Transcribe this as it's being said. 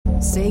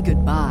Say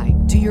goodbye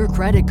to your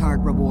credit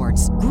card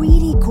rewards.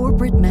 Greedy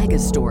corporate mega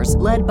stores,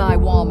 led by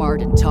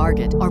Walmart and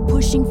Target, are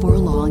pushing for a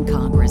law in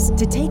Congress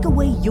to take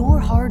away your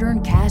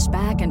hard-earned cash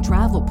back and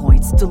travel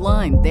points to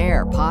line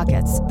their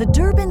pockets. The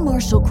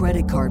Durbin-Marshall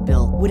credit card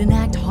bill would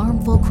enact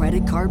harmful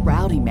credit card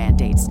routing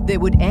mandates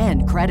that would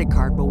end credit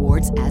card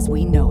rewards as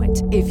we know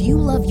it. If you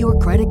love your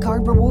credit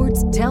card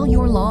rewards, tell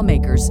your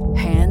lawmakers,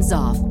 hands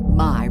off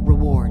my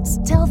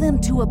rewards. Tell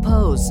them to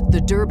oppose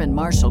the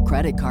Durbin-Marshall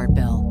credit card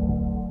bill.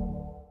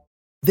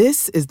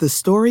 This is the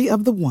story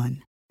of the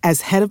one.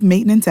 As head of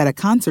maintenance at a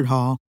concert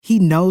hall, he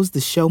knows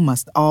the show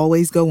must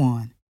always go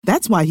on.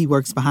 That's why he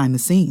works behind the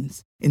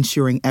scenes,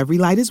 ensuring every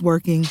light is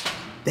working,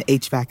 the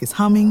HVAC is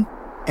humming,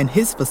 and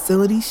his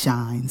facility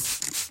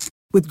shines.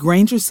 With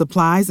Grainger's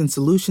supplies and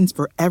solutions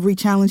for every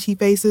challenge he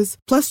faces,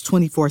 plus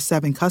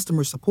 24/7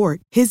 customer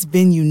support, his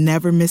venue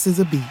never misses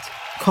a beat.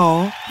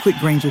 Call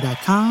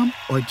quickgrainger.com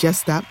or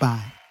just stop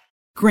by.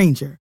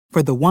 Grainger,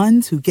 for the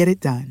ones who get it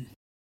done.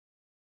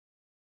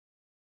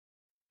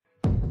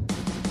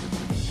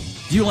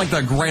 Do you like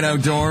the great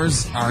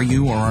outdoors? Are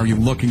you or are you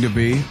looking to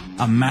be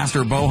a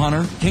master bow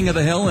hunter? King of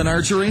the hill in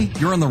archery?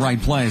 You're in the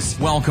right place.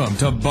 Welcome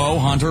to Bow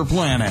Hunter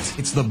Planet.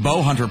 It's the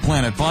Bow Hunter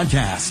Planet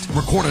podcast,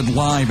 recorded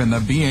live in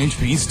the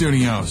BHP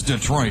studios,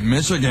 Detroit,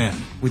 Michigan,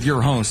 with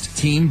your host,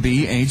 Team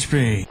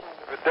BHP.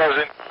 It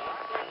doesn't.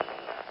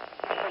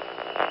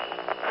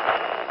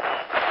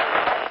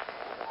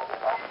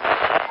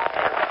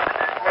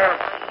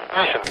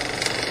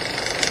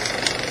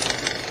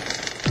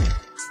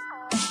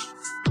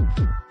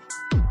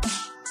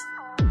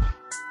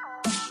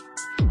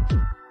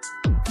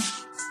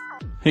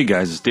 Hey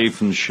guys, it's Dave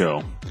from the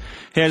show.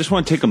 Hey, I just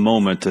want to take a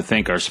moment to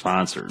thank our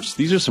sponsors.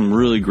 These are some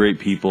really great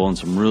people and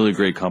some really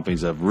great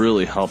companies that have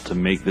really helped to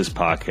make this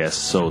podcast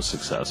so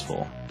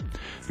successful.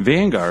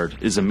 Vanguard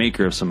is a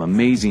maker of some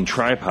amazing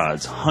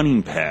tripods,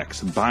 hunting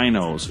packs,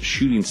 binos,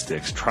 shooting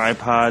sticks,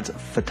 tripods,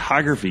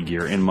 photography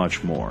gear, and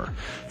much more.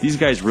 These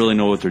guys really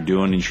know what they're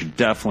doing, and you should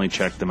definitely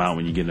check them out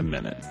when you get a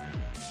minute.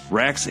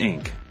 Rax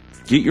Inc.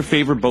 Get your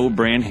favorite bow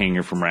brand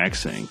hanger from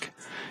Rax Inc.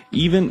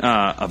 Even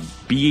a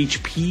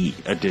BHP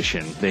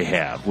edition they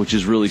have, which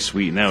is really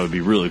sweet, and that would be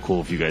really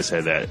cool if you guys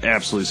had that.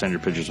 Absolutely send your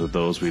pictures with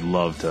those. We'd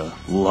love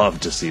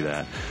to see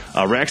that.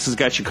 Rax has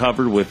got you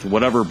covered with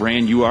whatever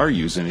brand you are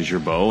using as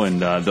your bow,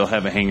 and they'll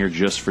have a hanger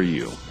just for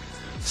you.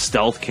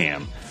 Stealth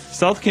Cam.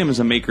 Stealth Cam is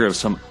a maker of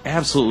some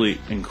absolutely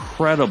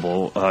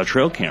incredible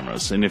trail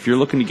cameras, and if you're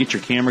looking to get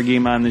your camera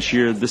game on this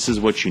year, this is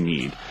what you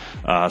need.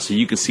 So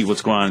you can see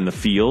what's going on in the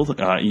field. You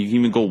can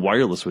even go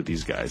wireless with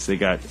these guys. They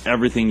got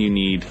everything you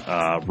need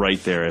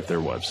right there at their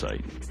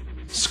website.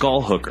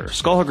 Skull Hooker.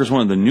 Skull Hooker is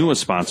one of the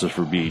newest sponsors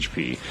for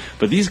BHP.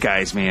 But these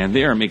guys, man,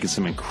 they are making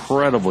some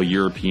incredible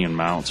European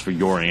mounts for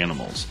your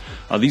animals.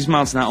 These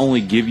mounts not only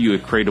give you a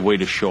creative way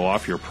to show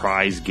off your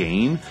prize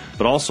game,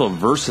 but also a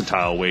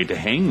versatile way to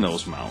hang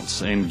those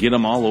mounts and get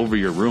them all over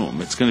your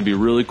room. It's going to be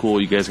really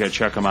cool. You guys got to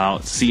check them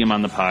out, see them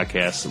on the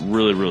podcast.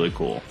 Really, really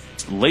cool.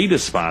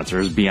 Latest sponsor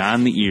is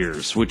Beyond the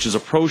Ears, which is a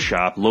pro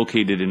shop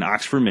located in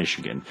Oxford,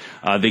 Michigan.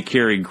 They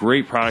carry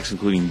great products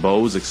including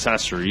bows,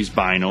 accessories,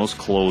 binos,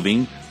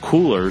 clothing,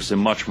 coolers,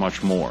 and much,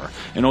 much more.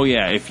 And oh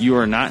yeah, if you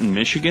are not in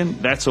Michigan,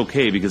 that's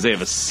okay because they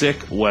have a sick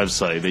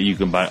website that you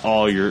can buy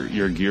all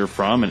your gear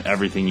from and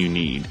everything you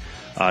need.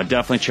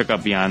 Definitely check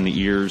out Beyond the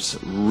Ears.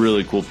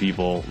 Really cool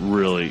people.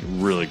 Really,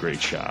 really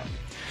great shop.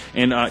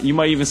 And you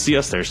might even see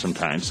us there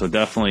sometime, so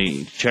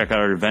definitely check out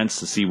our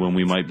events to see when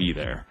we might be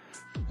there.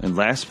 And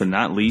last but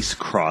not least,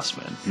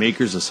 Crossman,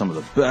 makers of some of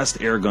the best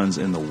air guns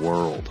in the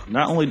world.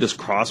 Not only does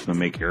Crossman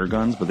make air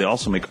guns, but they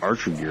also make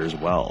archery gear as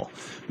well.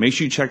 Make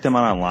sure you check them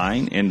out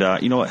online, and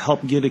you know what?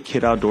 Help get a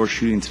kid outdoor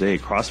shooting today.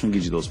 Crossman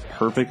gives you those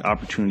perfect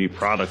opportunity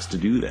products to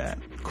do that.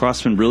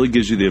 Crossman really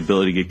gives you the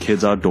ability to get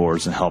kids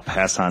outdoors and help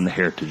pass on the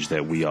heritage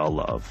that we all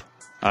love.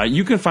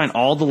 You can find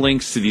all the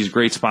links to these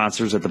great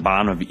sponsors at the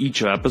bottom of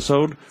each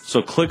episode,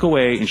 so click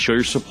away and show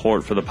your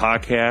support for the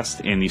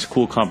podcast and these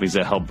cool companies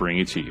that help bring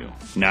it to you.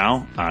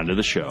 Now, on to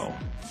the show.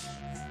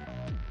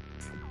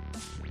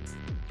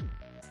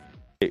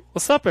 Hey,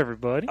 what's up,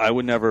 everybody? I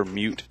would never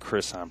mute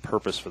Chris on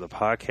purpose for the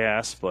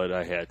podcast, but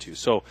I had to.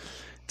 So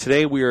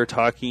today we are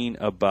talking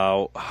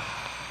about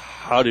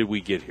how did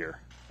we get here?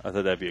 I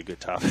thought that'd be a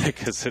good topic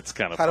because it's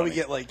kind of How funny.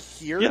 do we get,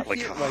 here? Yeah,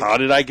 how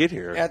did I get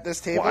here? At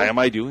this table? Why am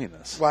I doing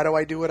this? Why do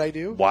I do what I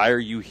do? Why are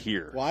you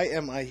here? Why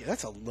am I...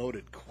 That's a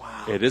loaded...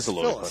 Wow. It is a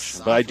loaded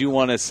question. But I do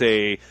want to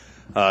say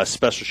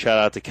special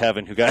shout-out to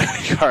Kevin, who got in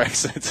a car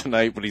accident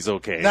tonight, but he's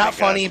okay. Not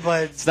funny,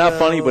 but... It's not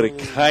funny, but it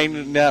kind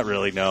of... Not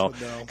really, no.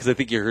 Because I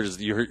think you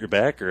hurt your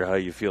back, or how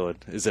you feel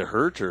it. Is it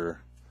hurt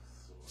or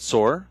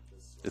sore?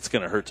 It's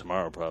going to hurt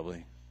tomorrow,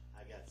 probably.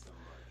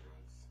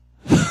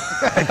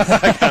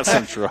 I got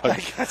some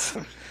drugs.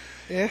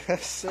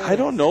 Yes. I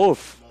don't know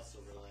if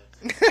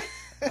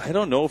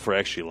we're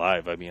actually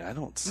live. I mean, I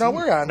don't see. No,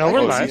 we're on. No, we're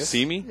live. You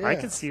see me? Yeah. I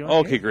can see you.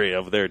 Okay, great.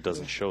 Over there it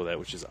doesn't show that,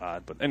 which is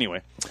odd. But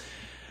anyway,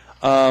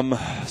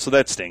 so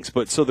that stinks.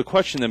 But so the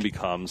question then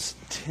becomes,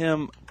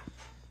 Tim,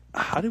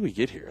 how did we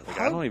get here? Like,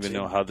 I don't even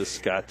know how this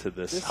got to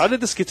this. How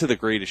did this get to the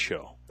greatest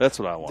show? That's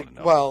what I want to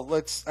know. Well,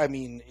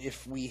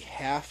 if we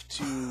have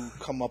to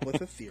come up with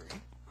a theory,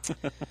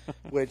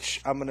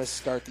 which I'm going to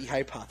start the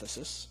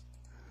hypothesis,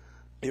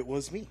 it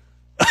was me.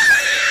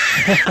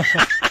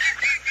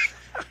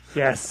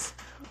 Yes.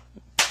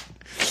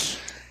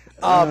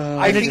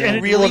 I think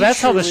really, well,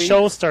 that's how the truly-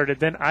 show started.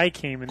 Then I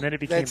came, and then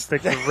it became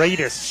the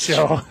greatest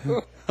show.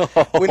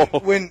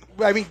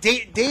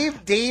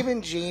 Dave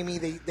and Jamie,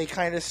 they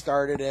kind of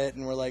started it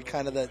and were like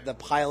kind of the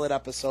pilot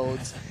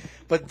episodes,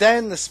 but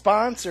then the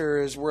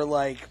sponsors were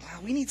like, wow,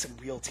 we need some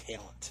real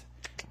talent,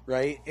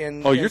 right?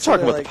 And you're so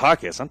talking they're about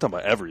the podcast. I'm talking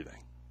about everything.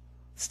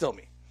 Still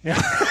me.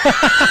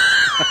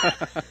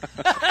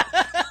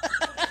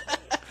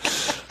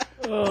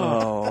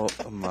 Oh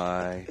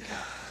my!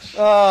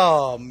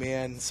 Oh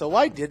man! So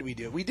why did we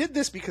do it? We did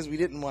this because we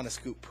didn't want to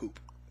scoop poop.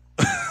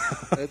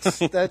 That's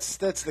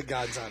the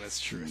God's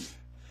honest truth.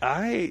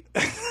 I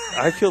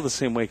feel the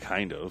same way,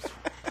 kind of.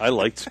 I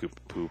liked scoop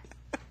poop.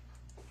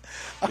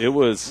 It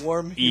was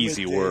Warm,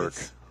 easy humid work.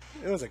 days.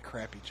 It was a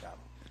crappy job.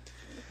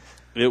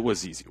 It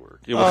was easy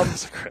work. It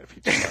was a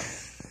crappy job.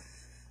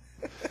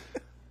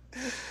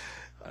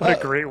 What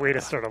a great way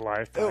to start a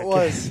live It podcast.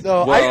 was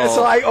no. Well-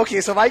 So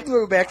if I can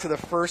go back to the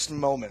first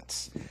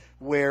moments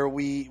where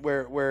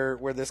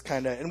this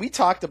kind of, and we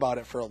talked about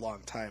it for a long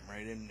time,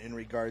 right? In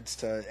regards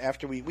to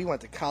after we went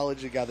to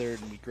college together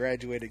and we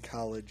graduated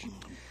college,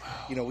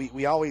 and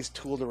we always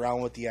tooled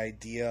around with the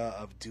idea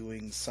of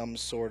doing some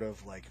sort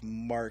of like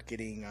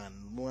marketing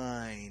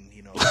online,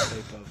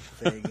 type of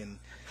thing. And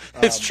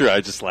It's true.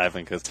 I'm just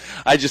laughing because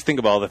I just think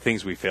about all the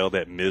things we failed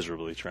at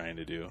miserably trying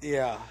to do.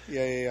 Yeah.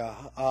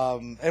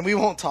 And we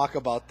won't talk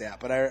about that,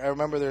 but I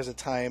remember there was a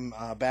time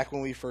back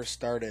when we first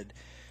started.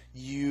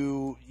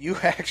 You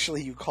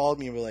called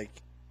me and were like,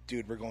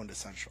 dude, we're going to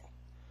Central.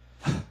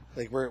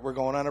 Like we're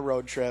going on a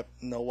road trip,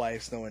 no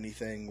wives, no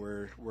anything.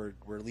 We're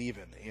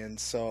leaving, and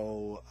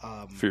so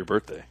For your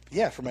birthday.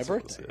 yeah, for my That's what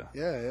it birthday. was,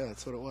 Yeah,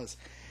 that's what it was.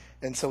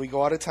 And so we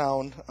go out of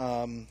town,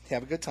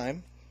 have a good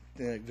time,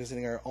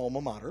 visiting our alma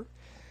mater,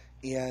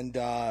 and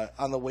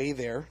on the way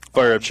there,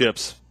 Fire up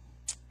chips.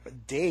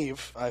 Dave,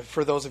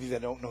 for those of you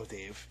that don't know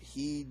Dave,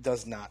 he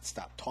does not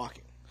stop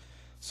talking.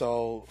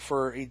 So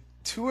for a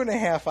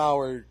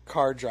 2.5-hour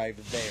car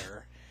drive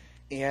there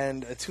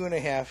and a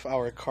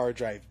 2.5-hour car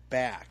drive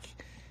back,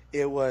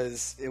 it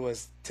was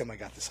Tim, I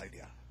got this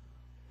idea.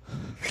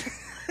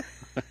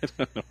 I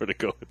don't know where to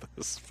go with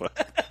this,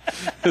 but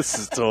this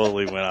is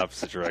totally went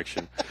opposite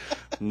direction.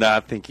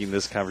 Not thinking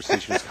this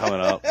conversation was coming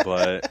up,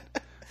 but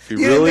if you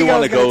You didn't really think I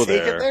want was to go gonna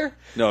take it there, there?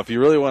 no, if you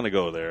really want to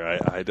go there,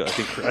 I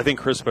think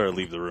Chris better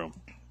leave the room.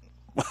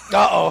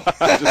 Uh-oh.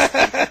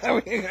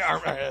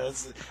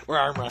 We're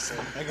arm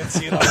wrestling. I can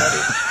see it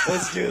already.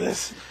 Let's do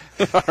this.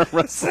 Arm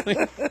wrestling.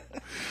 All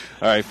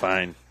right,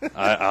 fine.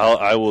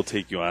 I will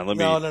take you on. Let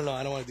me. No.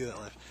 I don't want to do that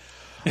live.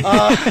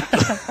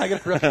 I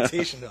got a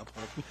reputation to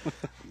uphold.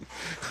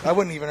 I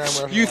wouldn't even arm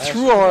wrestle. You last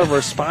threw year. all of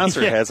our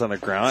sponsor hats on the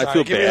ground. I Sorry,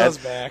 feel give me bad. those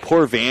back.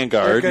 Poor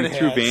Vanguard. They're You good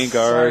threw hats.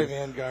 Vanguard Sorry,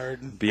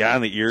 Vanguard.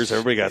 beyond the ears.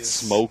 Everybody got Jeez.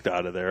 smoked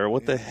out of there.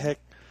 What the heck?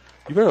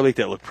 You better make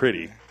that look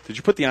pretty. Did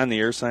you put the on the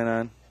air sign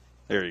on?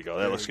 There you go.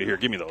 That looks good. Here,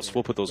 give me those.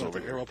 We'll put those over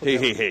here. We'll put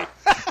Hey.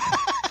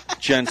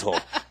 Gentle.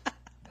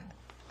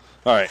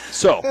 All right.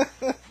 So,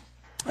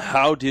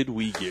 how did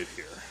we get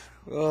here?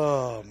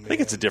 Oh man, I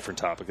think it's a different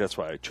topic. That's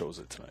why I chose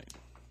it tonight.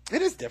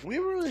 it is different. We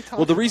were really talking.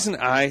 Well, the about reason it.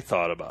 I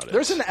thought about it.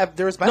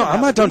 there's been No, an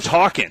I'm not done evolution.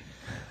 talking.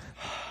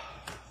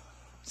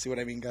 See what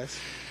I mean, guys?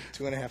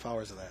 2.5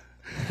 hours of that.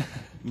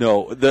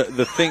 No, the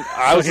thing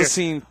I was here,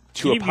 listening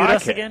to Can a you mute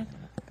us podcast. again?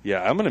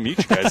 Yeah, I'm going to mute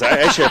you guys.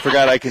 I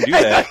forgot I can do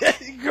that.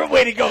 Good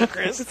way to go,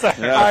 Chris. Yeah,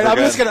 All right, I'm I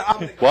just forgot.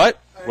 gonna. What?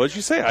 What did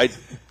you say? I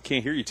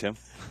can't hear you, Tim.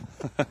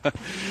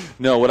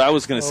 No, what I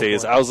was going to say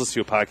is boy. I was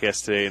listening to a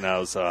podcast today, and I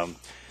was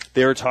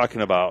they were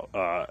talking about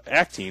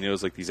acting. It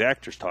was like these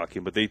actors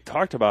talking, but they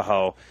talked about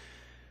how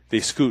they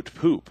scooped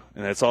poop,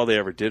 and that's all they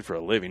ever did for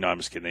a living. No, I'm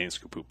just kidding. They didn't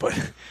scoop poop,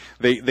 but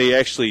they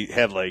actually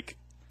had like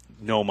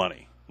no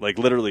money, like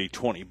literally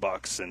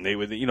 $20, and they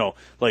would,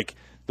 like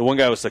the one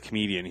guy was a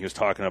comedian. He was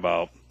talking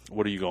about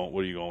what are you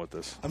going with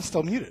this? I'm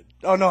still muted.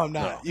 Oh no, I'm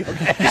not. You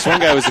okay? This one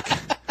guy's a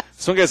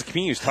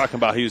comedian. He was talking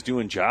about he was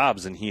doing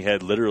jobs, and he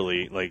had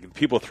literally like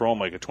people throw him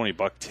like a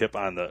 $20 tip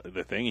on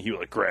the thing, and he would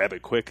like grab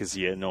it quick because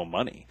he had no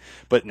money.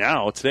 But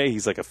now today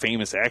he's like a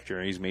famous actor,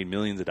 and he's made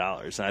millions of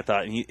dollars. And I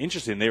thought,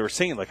 interesting. They were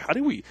saying like,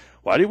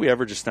 why did we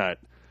ever just not?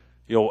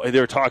 They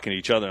were talking to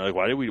each other like,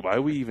 why do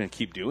we even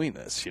keep doing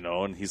this?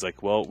 And he's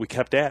like, well, we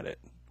kept at it.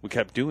 We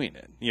kept doing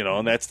it.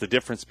 And that's the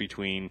difference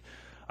between,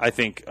 I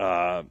think,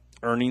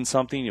 earning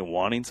something and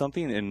wanting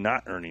something, and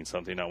not earning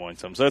something, not wanting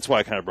something. So that's why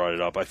I kind of brought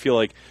it up. I feel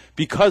like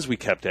because we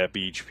kept at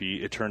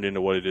BHP, it turned into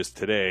what it is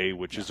today,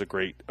 which is a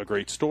great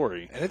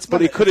story. And it's but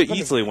been- it could have it's been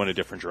a- easily went a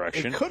different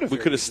direction. It could have we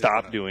very could have easily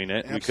stopped went doing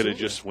it. We could Absolutely. have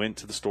just went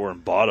to the store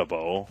and bought a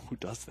bow. Who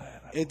does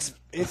that?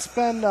 It's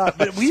been,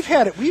 but we've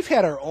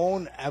had our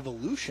own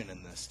evolution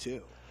in this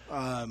too.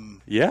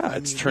 Yeah,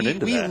 it's turned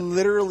into we that. We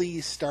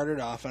literally started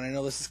off, and I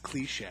know this is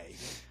cliche.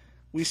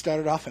 We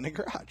started off in a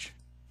garage.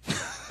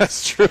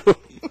 That's true.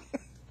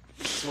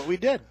 That's what we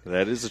did.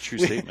 That is a true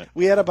statement.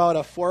 We had about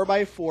a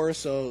 4x4,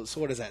 so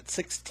what is that?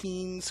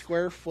 16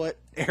 square foot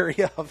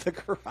area of the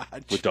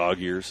garage With dog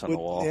ears on the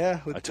wall. Yeah,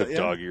 I took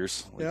dog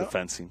ears with the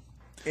fencing.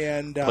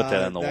 And put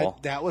that on the wall.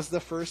 That was the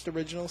first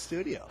original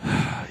studio.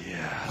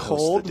 Yeah,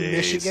 Cold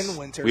Michigan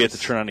winters. We had to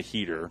turn on a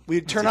heater.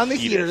 We'd turn on the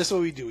heater. This is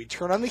what we do. We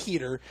turn on the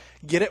heater,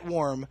 get it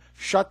warm,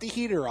 shut the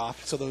heater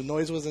off so the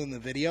noise was in the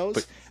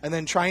videos, and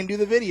then try and do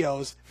the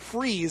videos,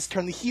 freeze,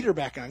 turn the heater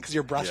back on because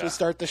your breath would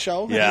start the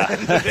show. Yeah,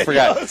 I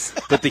forgot.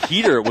 But the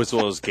heater was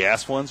those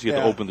gas ones. You had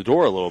to open the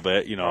door a little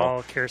bit,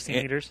 Oh,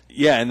 kerosene heaters?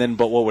 Yeah, and then,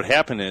 but what would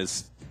happen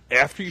is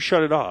after you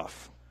shut it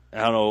off,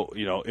 I don't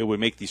know, it would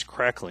make these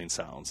crackling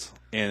sounds.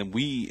 And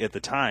we, at the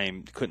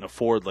time, couldn't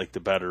afford, like, the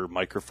better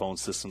microphone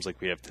systems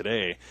like we have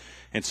today.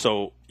 And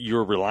so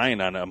you're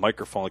relying on a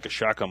microphone, like a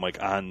shotgun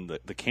mic, on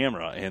the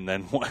camera.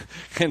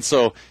 And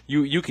so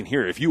you can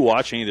hear it. If you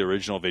watch any of the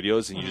original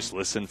videos and you just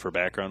listen for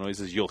background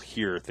noises, you'll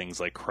hear things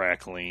like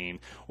crackling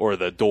or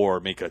the door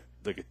make a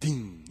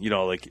ding,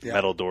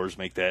 metal doors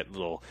make that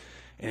little.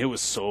 And it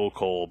was so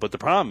cold. But the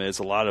problem is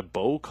a lot of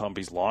bow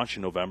companies launch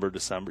in November,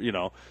 December,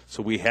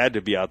 so we had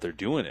to be out there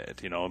doing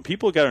it, And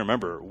people got to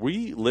remember,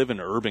 we live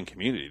in an urban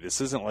community. This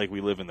isn't like we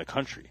live in the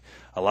country.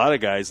 A lot of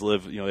guys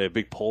live, they have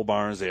big pole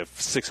barns. They have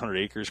 600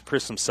 acres.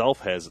 Chris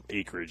himself has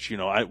acreage. We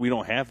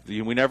don't have,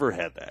 we never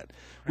had that.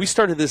 We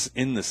started this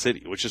in the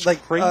city, which is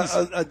like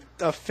crazy.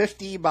 A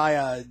 50 by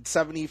a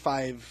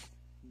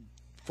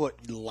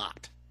 75-foot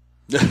lot.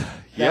 Yeah.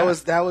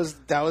 That was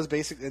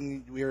basically,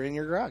 and we were in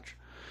your garage.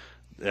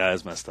 Yeah,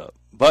 it's messed up,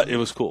 but it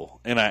was cool,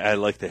 and I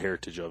like the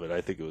heritage of it. I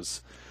think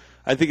it's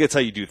how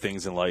you do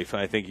things in life,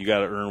 and I think you got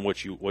to earn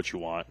what you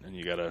want, and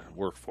you got to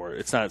work for it.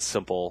 It's not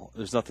simple.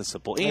 There's nothing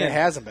simple, and it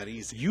hasn't been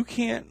easy. You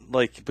can't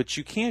but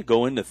you can't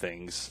go into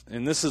things,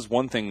 and this is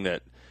one thing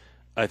that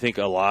I think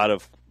a lot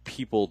of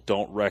people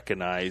don't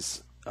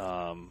recognize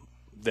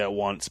that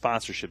want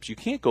sponsorships. You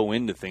can't go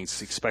into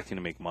things expecting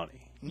to make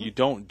money. Mm-hmm. You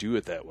don't do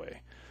it that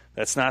way.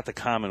 That's not the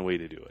common way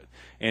to do it.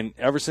 And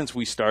ever since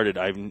we started,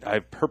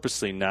 I've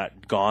purposely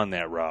not gone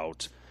that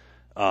route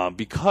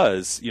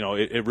because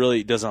it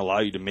really doesn't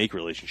allow you to make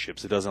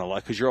relationships. It doesn't allow,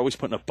 because you're always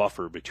putting a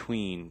buffer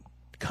between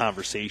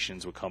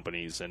conversations with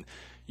companies, and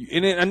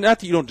not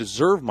that you don't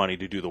deserve money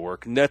to do the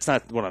work. And that's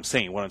not what I'm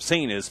saying. What I'm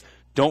saying is,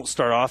 don't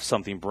start off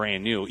something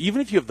brand new,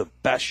 even if you have the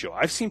best show.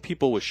 I've seen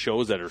people with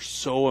shows that are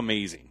so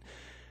amazing,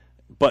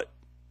 but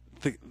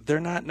they're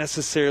not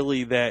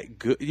necessarily that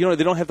good. They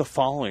don't have the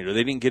following, or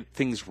they didn't get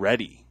things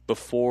ready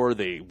before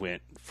they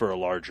went for a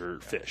larger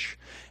fish.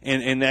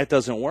 And that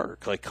doesn't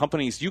work. Like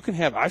companies,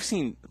 I've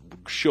seen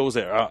shows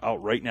that are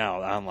out right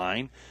now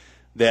online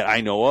that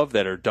I know of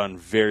that are done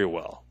very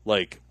well.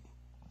 Like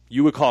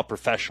you would call it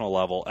professional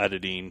level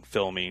editing,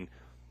 filming,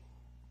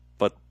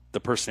 but the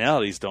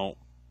personalities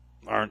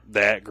aren't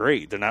that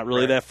great. They're not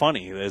really that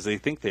funny as they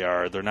think they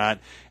are. They're not,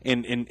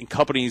 and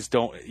companies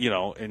don't,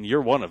 and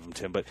you're one of them,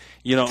 Tim, but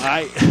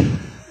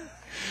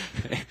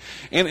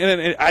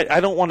I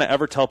don't want to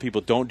ever tell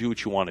people don't do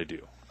what you want to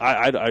do.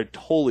 I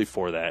totally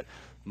for that.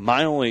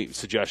 My only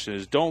suggestion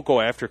is don't go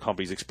after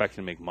companies expecting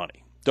to make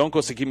money. Don't go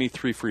say, give me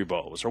 3 free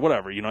bows or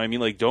whatever. You know what I mean?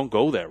 Like, don't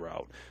go that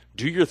route.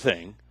 Do your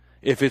thing.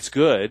 If it's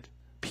good,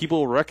 people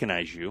will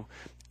recognize you.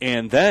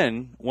 And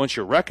then once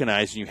you're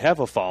recognized and you have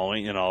a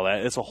following and all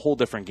that, it's a whole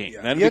different game.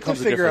 Yeah. You have to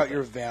figure out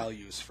your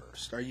values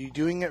first. Are you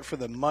doing it for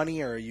the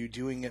money, or are you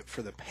doing it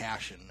for the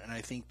passion? And I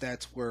think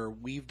that's where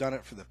we've done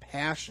it for the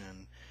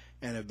passion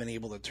and have been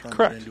able to turn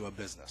it into a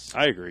business.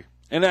 I agree.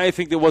 And I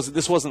think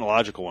this wasn't a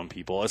logical one,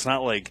 people. It's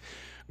not like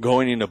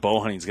going into bow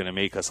hunting is going to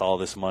make us all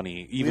this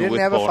money. Even we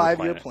didn't have a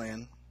 5-year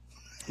plan.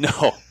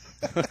 No.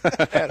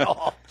 At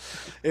all.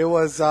 It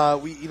was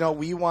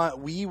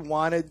we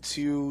wanted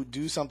to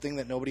do something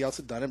that nobody else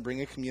had done and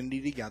bring a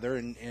community together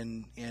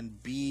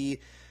and be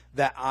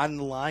that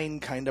online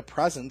kind of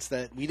presence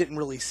that we didn't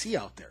really see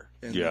out there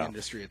in the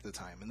industry at the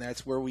time. And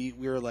that's where we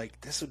were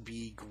like, this would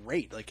be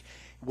great. Like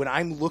when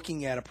I'm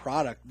looking at a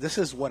product, this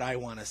is what I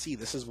want to see.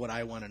 This is what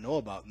I want to know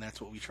about, and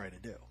that's what we try to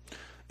do.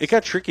 It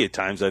got tricky at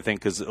times, I think,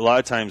 because a lot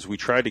of times we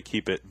tried to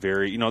keep it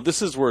very,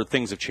 this is where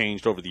things have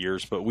changed over the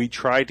years, but we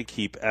tried to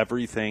keep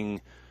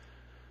everything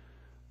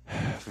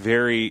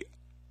very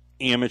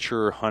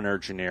amateur hunter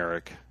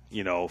generic,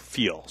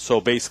 feel.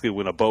 So basically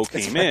when a bow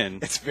came in.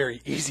 It's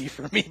very easy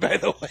for me, by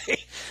the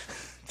way,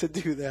 to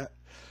do that.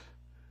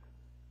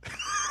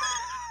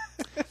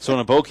 So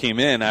when a bow came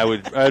in,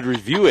 I'd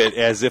review it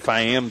as if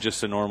I am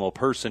just a normal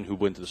person who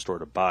went to the store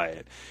to buy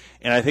it.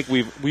 And I think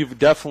we've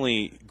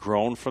definitely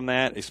grown from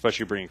that,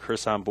 especially bringing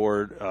Chris on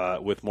board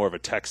with more of a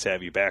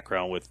tech-savvy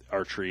background with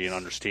archery and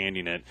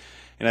understanding it.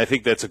 And I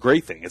think that's a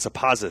great thing. It's a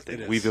positive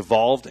thing. We've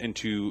evolved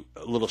into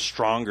a little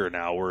stronger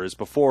now, whereas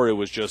before it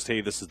was just,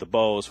 hey, this is the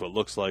bow, so it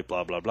looks like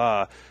blah, blah,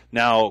 blah.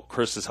 Now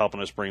Chris is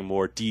helping us bring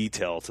more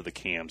detail to the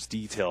cams,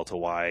 detail to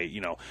why,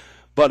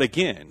 But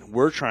again,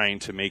 we're trying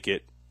to make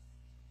it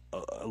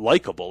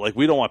likable. Like,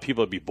 we don't want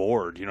people to be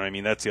bored, you know what I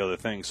mean? That's the other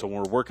thing. So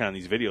when we're working on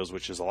these videos,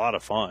 which is a lot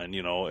of fun,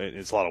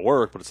 it's a lot of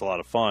work, but it's a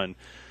lot of fun.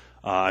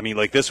 I mean,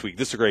 like this week,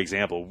 this is a great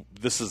example.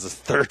 This is the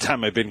third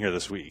time I've been here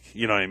this week.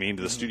 You know what I mean?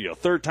 To the studio,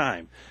 third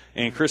time.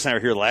 And Chris and I were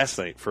here last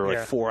night for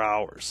like 4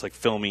 hours, like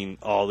filming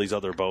all these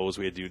other bows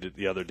we had to do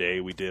the other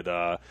day. We did,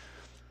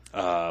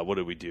 what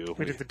did we do?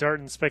 We did the Dart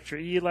and Spectre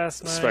E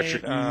last night. Spectre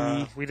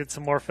E. We did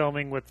some more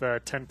filming with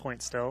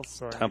 10-point stealth.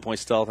 So 10-point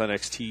stealth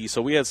NXT.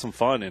 So we had some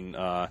fun. And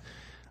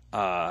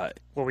well,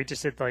 we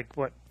just did like,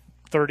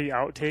 30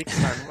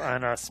 outtakes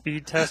on a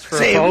speed test for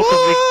a bow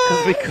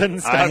because we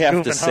couldn't stop I have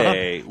moving to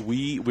say,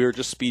 we were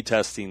just speed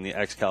testing the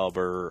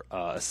Excalibur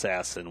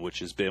Assassin, which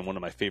has been one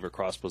of my favorite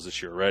crossbows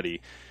this year already.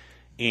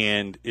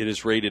 And it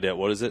is rated at,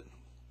 what is it?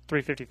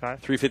 355.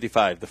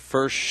 355. The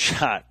first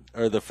shot,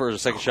 or the first or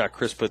second shot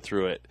Chris put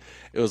through it,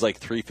 it was like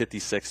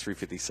 356,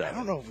 357. I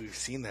don't know if we've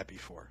seen that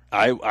before.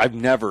 I've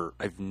never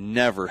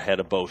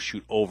had a bow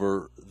shoot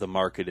over the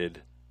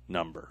marketed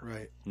number.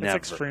 Right. Never.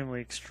 That's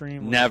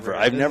extremely Never. rare.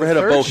 I've never had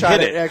a bow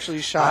hit it. Actually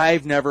shot.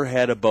 I've never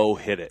had a bow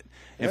hit it.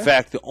 In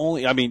fact,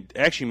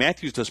 actually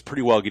Matthews does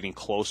pretty well getting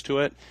close to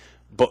it.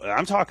 But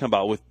I'm talking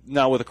about with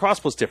a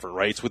crossbow it's different,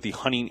 right? It's with the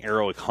hunting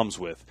arrow it comes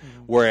with.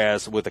 Mm-hmm.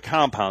 Whereas with a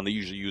compound, they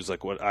usually use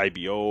like what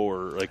IBO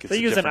or like it's they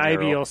use an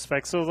IBO arrow.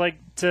 spec. So like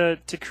to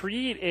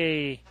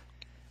create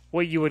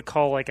what you would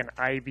call like an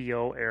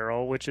IBO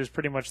arrow, which is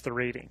pretty much the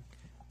rating.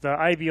 The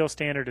IBO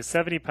standard is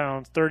 70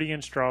 pounds,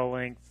 30-inch draw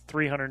length,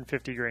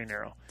 350 grain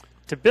arrow.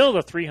 To build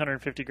a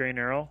 350 grain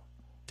arrow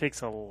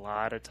takes a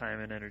lot of time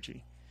and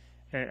energy.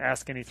 And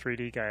ask any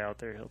 3D guy out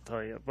there, he'll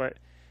tell you. But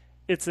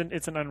it's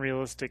an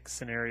unrealistic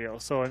scenario.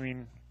 So I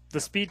mean, the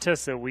speed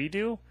tests that we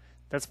do,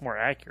 that's more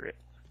accurate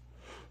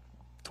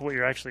to what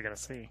you're actually going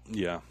to see.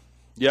 Yeah.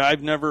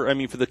 I've never. I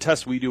mean, for the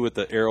tests we do with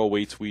the arrow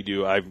weights we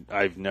do,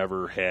 I've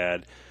never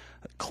had.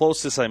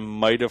 Closest I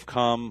might have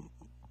come.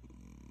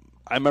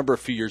 I remember a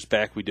few years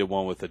back we did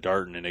one with the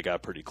Darton and it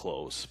got pretty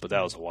close, but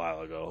that was a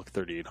while ago, like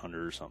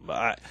 3,800 or something. But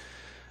I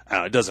don't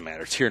know, it doesn't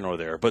matter. It's here nor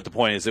there. But the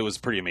point is, it was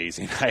pretty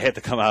amazing. I had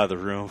to come out of the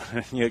room.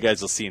 You guys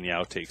will see in the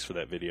outtakes for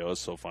that video.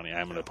 It's so funny.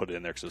 I'm going to put it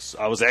in there because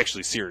I was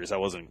actually serious. I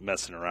wasn't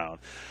messing around,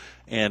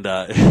 and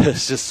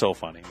it's just so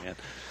funny, man.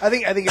 I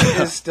think it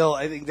is still.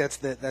 I think that's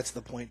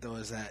the point though,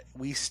 is that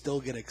we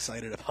still get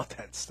excited about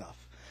that stuff.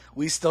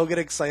 We still get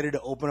excited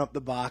to open up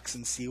the box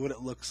and see what it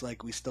looks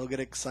like. We still get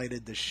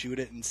excited to shoot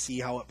it and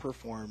see how it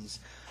performs,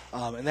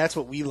 and that's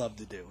what we love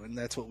to do, and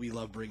that's what we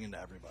love bringing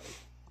to everybody.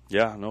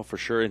 Yeah, no, for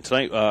sure. And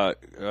tonight,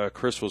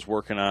 Chris was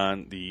working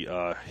on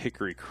the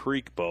Hickory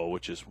Creek bow,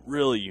 which is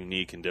really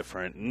unique and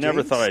different.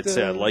 Never thought I'd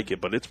say I like it,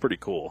 but it's pretty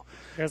cool.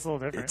 Yeah, it's a little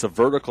different. It's a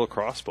vertical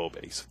crossbow,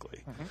 basically.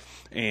 Mm-hmm.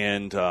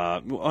 And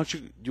why don't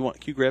you can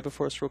you grab it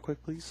for us real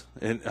quick, please?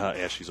 And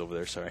Ashley's over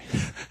there. Sorry.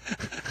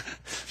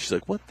 She's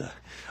like, "What the?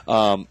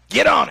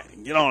 Get on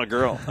it,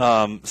 girl."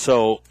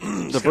 So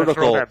the vertical.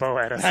 Throw that bow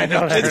at us. I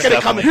know it's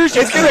gonna come.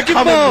 It's gonna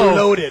come in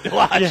loaded.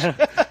 Watch. Yeah.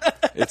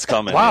 It's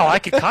coming. Wow, I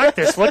could cock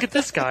this. Look at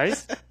this,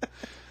 guys.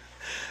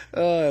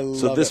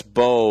 So this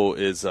bow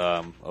is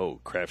oh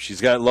crap,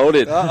 she's got it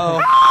loaded.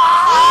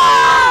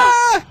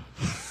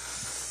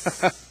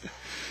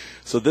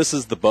 So this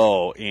is the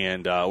bow,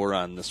 and we're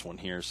on this one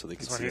here so they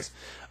can see this.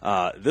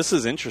 This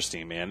is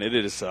interesting, man. It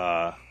is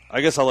I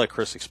guess I'll let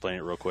Chris explain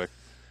it real quick.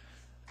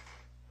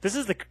 This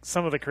is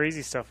some of the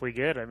crazy stuff we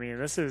get. I mean,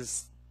 this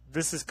is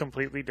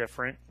completely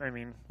different. I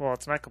mean, well,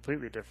 it's not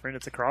completely different.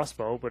 It's a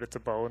crossbow, but it's a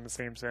bow in the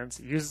same sense.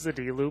 It uses a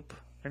D-loop.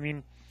 I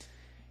mean,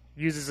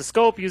 uses a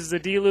scope, uses a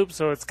D-loop,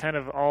 so it's kind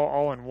of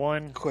all in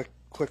one. Quick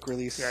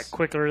release. Yeah,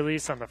 quick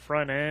release on the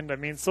front end. I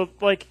mean, so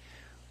like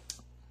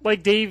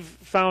Dave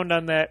found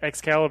on that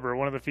Excalibur,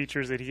 one of the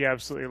features that he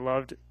absolutely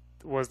loved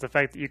was the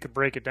fact that you could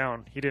break it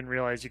down. He didn't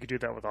realize you could do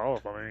that with all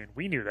of them. I mean,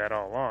 we knew that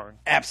all along.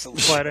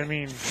 Absolutely. But I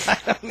mean,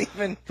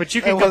 but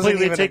you it can wasn't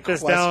completely even take a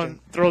this question. down,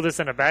 throw this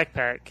in a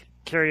backpack,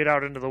 carry it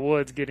out into the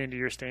woods, get into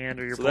your stand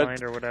or your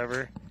blind or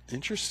whatever,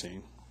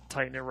 Interesting.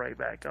 tighten it right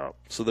back up.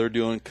 So they're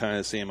doing kind of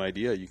the same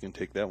idea. You can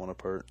take that one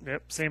apart.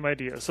 Yep, same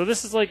idea. So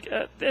this is like,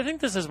 I think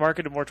this is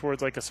marketed more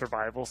towards like a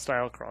survival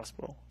style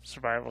crossbow,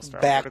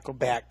 vertical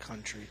bow.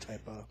 backcountry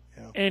type of.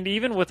 Yeah. And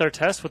even with our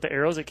test with the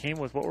arrows it came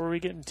with, what were we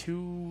getting?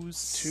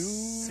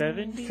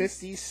 270?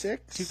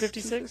 256.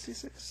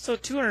 256? So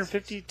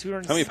 250,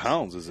 200. How many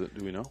pounds is it?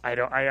 Do we know?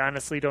 I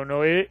honestly don't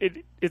know.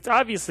 It's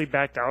obviously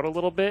backed out a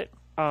little bit.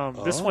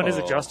 This one is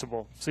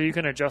adjustable, so you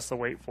can adjust the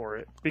weight for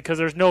it because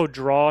there's no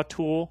draw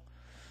tool.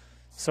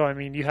 So I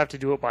mean, you have to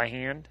do it by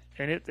hand,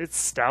 and it's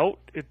stout.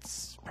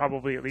 It's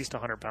probably at least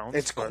 100 pounds.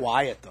 It's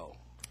quiet though.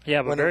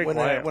 Yeah, but very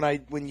quiet.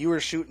 When you were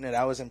shooting it,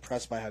 I was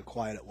impressed by how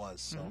quiet it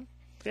was. So. Mm-hmm.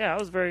 Yeah, I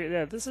was very.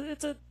 Yeah, this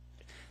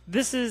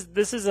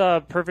is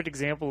a perfect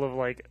example of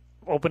like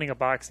opening a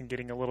box and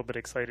getting a little bit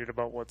excited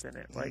about what's in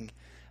it. Like,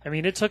 I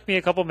mean, it took me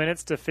a couple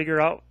minutes to figure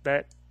out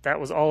that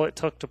was all it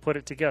took to put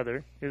it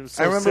together. It was.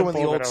 So I remember when the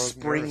simple old that I was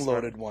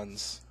spring-loaded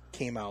ones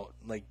came out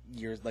like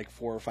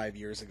 4 or 5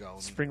 years ago.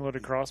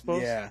 Spring-loaded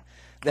crossbows? Yeah.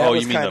 Oh,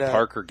 you mean the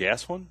Parker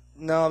gas one?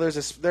 No,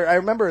 I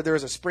remember there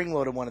was a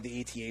spring-loaded one at the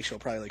ATA show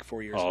probably like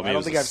 4 years ago. I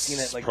don't think I've seen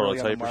it like really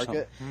on the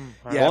market.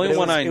 The only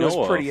one I know of. It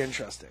was pretty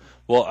interesting.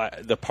 Well,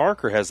 the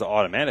Parker has the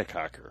automatic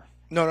cocker.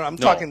 No, I'm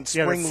talking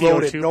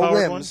spring-loaded, no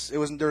limbs. There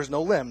was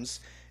no limbs.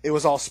 It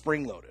was all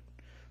spring-loaded.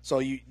 So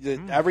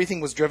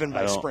everything was driven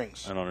by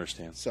springs. I don't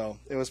understand. So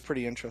it was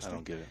pretty interesting. I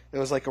don't get it. It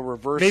was like a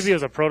reverse. Maybe it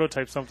was a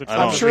prototype something.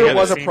 I'm sure it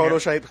was a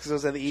prototype because it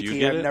was at the Do you ETA.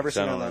 get I've it? never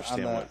seen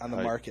it I on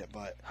the market.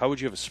 But how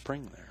would you have a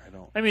spring there? I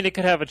don't. I mean, it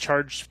could have a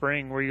charged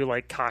spring where you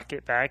like cock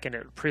it back and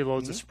it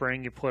preloads a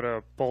spring. You put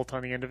a bolt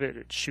on the end of it,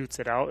 it shoots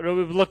it out. It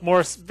would look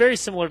very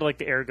similar to like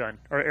the air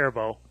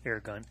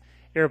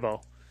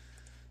bow,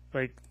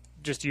 like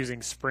just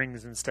using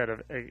springs instead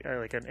of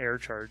like an air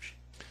charge.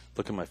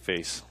 Look at my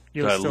face.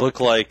 You Do I look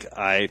like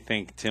I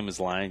think Tim is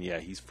lying? Yeah,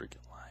 he's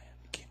freaking lying.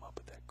 He came up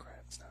with that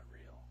crap. It's not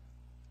real.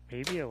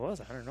 Maybe it was.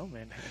 I don't know,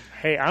 man.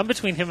 Hey, I'm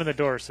between him and the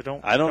door, so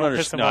don't. I don't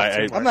piss him understand.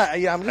 off too I'm much. not.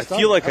 Yeah, I'm just. I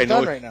feel like I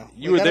know right now.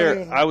 you were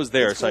there. Even, I was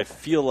there, so cool. I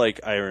feel like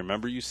I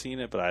remember you seeing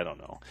it, but I don't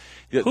know.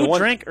 Who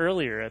drank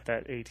earlier at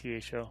that ATA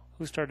show?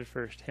 Who started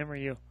first, him or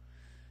you?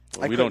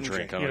 Well, we don't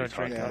drink. I You don't know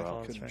don't what you're talking drink about.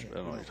 alcohol, I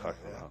don't know what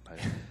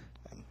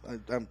you're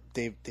talking about.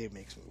 Dave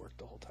makes me work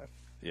the whole time.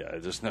 Yeah,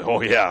 there's no.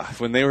 Oh yeah,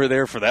 when they were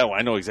there for that one,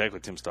 I know exactly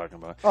what Tim's talking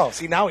about. Oh,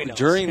 see now he knows.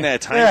 During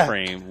that time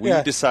frame, we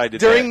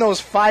decided during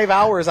those 5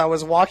 hours I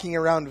was walking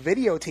around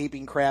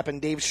videotaping crap and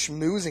Dave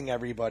schmoozing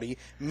everybody.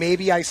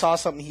 Maybe I saw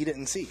something he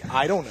didn't see.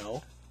 I don't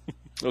know.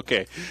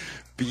 Okay,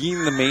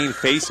 being the main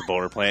face of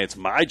Boner Planet, it's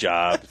my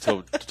job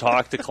to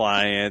talk to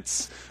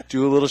clients,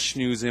 do a little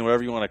schmoozing,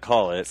 whatever you want to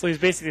call it. So he's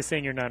basically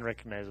saying you're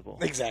non-recognizable.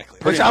 Exactly.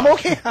 Which I'm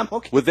okay. I'm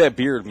okay. With that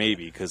beard,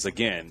 maybe, because,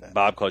 again,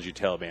 Bob called you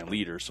Taliban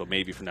leader, so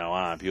maybe from now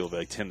on, people will be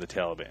like, Tim the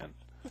Taliban.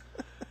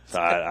 So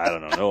I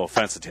don't know. No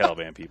offense to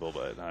Taliban people,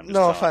 but I'm just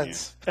no telling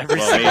offense. You.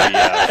 Well, maybe,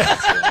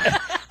 yeah.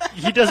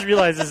 He doesn't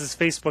realize this is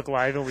Facebook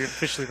Live, and we've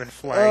officially been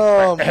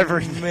flagged for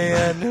everything.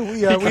 Man,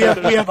 we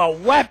have a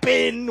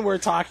weapon. We're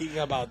talking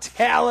about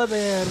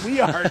Taliban. We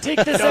are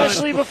Take this,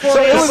 Ashley, before So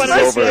we it was open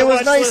nice. up It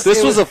was nice.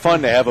 This was a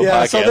fun to have a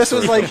podcast. So this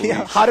was for like, a week.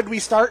 how did we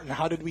start and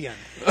how did we end?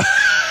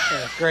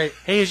 Great.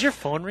 Hey, is your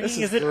phone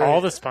ringing? Is it great.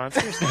 all the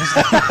sponsors?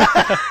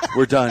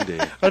 We're done,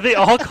 Dave. Are they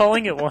all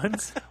calling at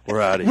once? We're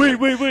out of here.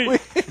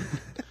 Wait.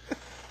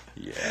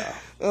 Yeah.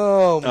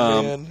 Oh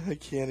man, I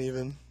can't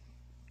even.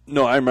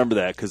 No, I remember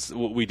that because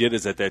what we did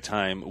is at that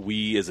time,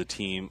 we as a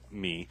team,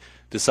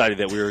 decided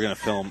that we were going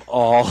to film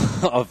all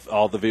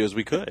the videos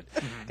we could,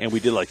 and we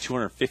did like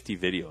 250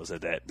 videos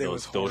at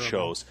those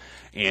shows,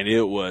 and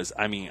it was.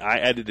 I mean, I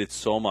edited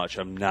so much.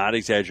 I'm not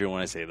exaggerating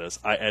when I say this.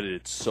 I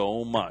edited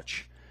so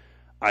much,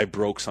 I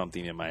broke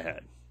something in my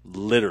head.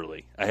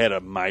 Literally, I had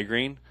a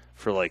migraine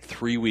for like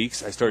 3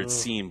 weeks. I started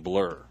seeing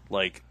blur,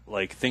 like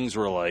things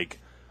were like.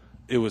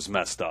 It was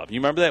messed up. You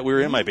remember that? We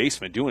were in my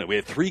basement doing it. We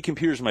had 3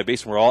 computers in my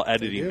basement. We're all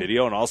editing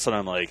video, and all of a sudden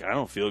I'm like, I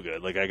don't feel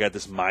good. Like, I got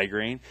this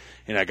migraine,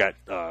 and I got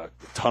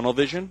tunnel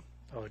vision.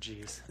 Oh,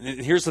 jeez.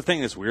 And here's the thing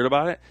that's weird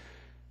about it.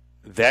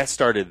 That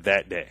started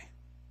that day.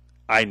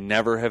 I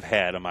never have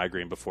had a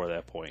migraine before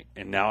that point,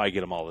 and now I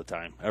get them all the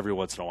time, every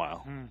once in a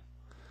while.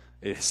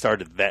 It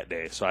started that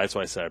day. So that's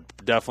why I said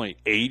I definitely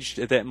aged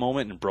at that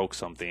moment and broke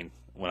something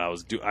when I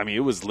was I mean,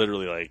 it was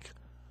literally like...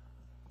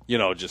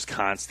 just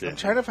constant. I'm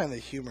trying to find the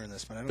humor in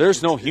this, but I don't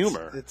There's no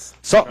humor. It's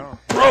something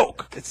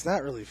broke. It's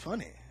not really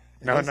funny.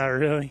 No, not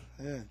really.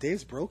 Yeah,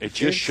 Dave's broke. It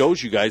just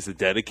shows you guys the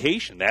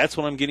dedication. That's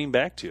what I'm getting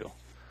back to.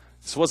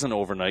 This wasn't an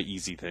overnight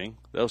easy thing.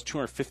 That was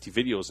 250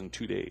 videos in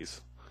 2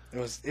 days.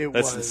 That's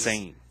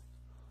insane.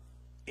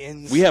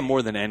 We had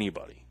more than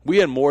anybody. We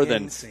had more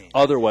than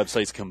other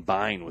websites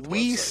combined with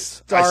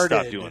websites. I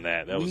stopped doing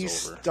that. That was over. We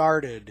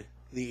started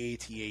the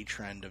ATA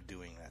trend of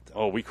doing that.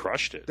 Oh, we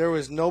crushed it. There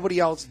was nobody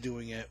else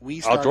doing it.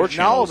 We started. Outdoor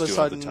Channel now all of a was doing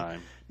sudden, it at the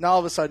time. Now all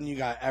of a sudden, you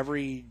got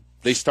every.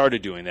 They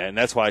started doing that, and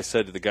that's why I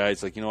said to the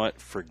guys, like, you know what?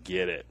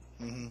 Forget it.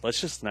 Let's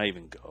just not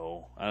even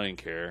go. I don't even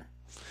care.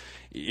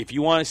 If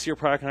you want to see your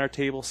product on our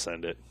table,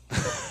 send it.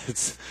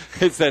 it's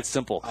that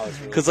simple.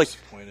 Because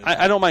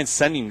I don't mind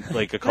sending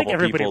like a couple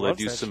people that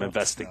do some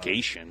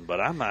investigation, but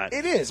I'm not.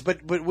 It is,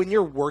 but when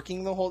you're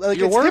working the whole, like,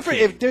 You're it's working.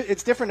 different.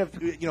 It's different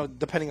if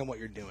depending on what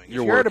you're doing. If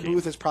you're at a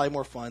booth, it's probably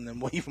more fun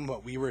than even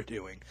what we were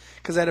doing.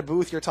 Because at a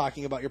booth, you're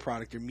talking about your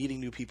product, you're meeting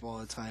new people all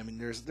the time, and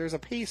there's a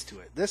pace to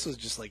it. This was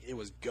just like it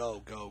was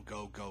go.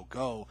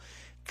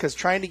 Because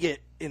trying to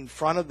get in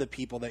front of the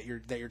people that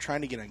you're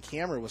trying to get on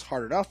camera was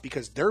hard enough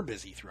because they're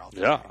busy throughout the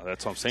day. Yeah,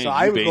 that's what I'm saying. So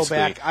I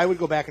would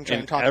go back and try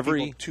and talk to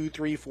people 2,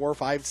 3, 4,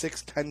 5,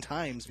 6, 10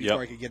 times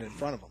before I could get in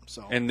front of them.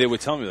 So and they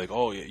would tell me like,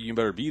 "Oh, you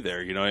better be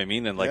there." You know what I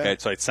mean? And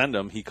so I'd send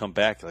them. He'd come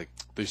back like,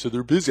 "They said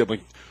they're busy." I'm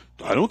like,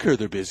 "I don't care.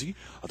 They're busy.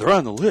 They're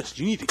on the list.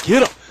 You need to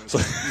get them." So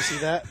you see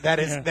that?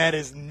 That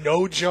is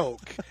no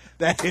joke.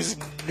 That is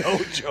no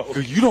joke.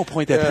 You don't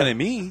point that pen at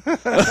me.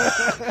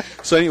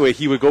 So anyway,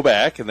 he would go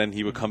back, and then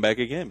he would come back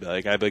again.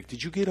 I'd be like,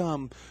 "Did you get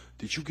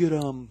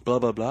blah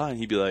blah blah?" And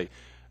he'd be like,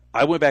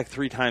 I went back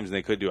 3 times and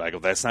they couldn't do it. I go,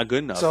 that's not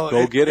good enough. So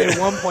go get it. At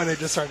one point, I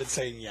just started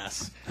saying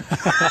yes.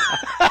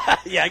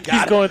 Yeah, I got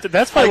He's it. going through,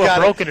 that's probably what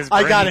broke in his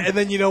brain. I got it. And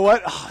then you know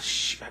what? Oh,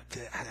 shoot.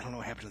 I don't know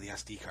what happened to the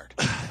SD card.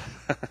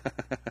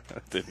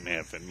 That didn't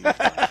happen.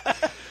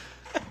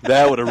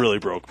 That would have really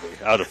broke me.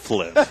 I would have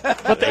flipped.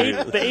 But the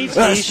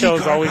HTA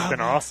show's always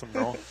been awesome,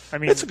 though. I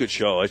mean, It's a good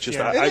show. It's just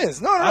Yeah. It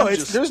is. No.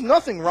 There's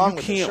nothing wrong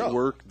with the You show. can't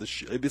work the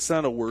show. It's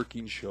not a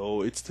working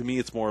show. To me,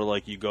 it's more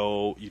like you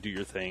go, you do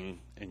your thing,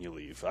 and you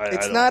leave.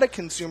 It's not a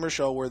consumer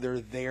show where they're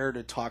there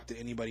to talk to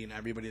anybody and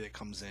everybody that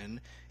comes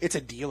in. It's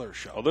a dealer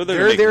show. Oh, they're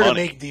there to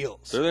make money.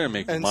 deals. They're there to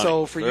make and money.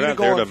 so for They're you to not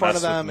there go in front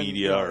of mess with them,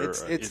 media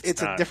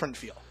it's a not- different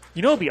feel.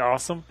 you know, it'd be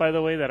awesome, by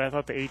the way, that I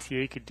thought the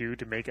ATA could do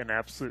to make an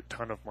absolute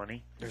ton of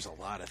money. There's a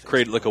lot of things.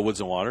 Create like a Woods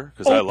and Water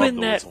because I love Open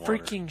the that Woods and Water.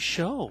 freaking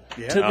show I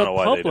to don't the know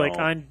why they public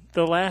don't. on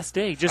the last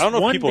day. Just I don't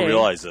know one if people day.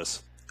 realize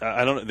this.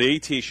 I don't. The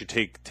ATA should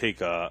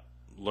take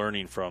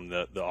learning from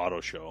the auto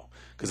show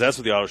because that's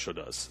what the auto show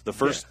does. The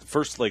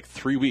first like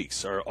 3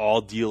 weeks are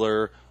all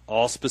dealer,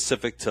 all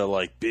specific to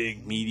like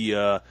big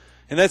media,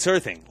 and that's the other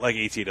thing. Like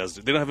ATA does,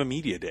 they don't have a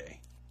media day.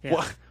 Yeah.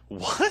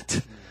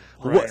 What?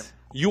 Right. What?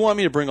 You want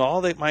me to bring all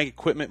that, my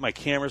equipment, my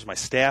cameras, my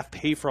staff,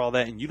 pay for all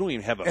that, and you don't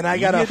even have a And I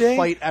media gotta day?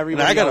 fight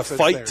everybody And I gotta else that's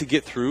fight there. to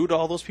get through to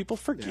all those people?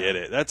 Forget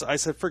it. I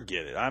said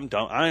forget it. I'm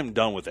done. I am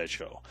done with that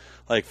show.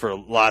 Like for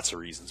lots of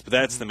reasons, but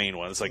that's the main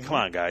one. It's like, come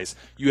on, guys,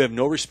 you have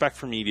no respect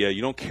for media.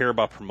 You don't care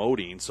about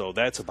promoting, so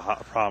that's a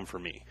problem for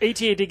me.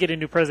 ATA did get a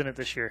new president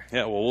this year.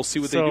 Yeah, well, we'll see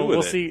what So they do with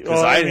we'll it. see. Because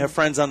Well, I I mean- have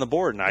friends on the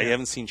board, and I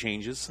haven't seen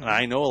changes. And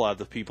I know a lot of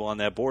the people on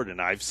that board, and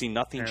I've seen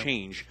nothing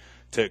change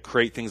to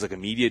create things like a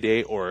media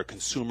day or a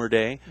consumer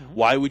day.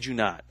 Why would you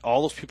not?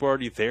 All those people are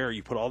already there.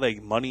 You put all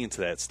that money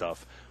into that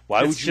stuff. Why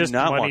It's would you just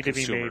not money want to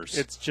be consumers? made.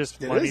 It's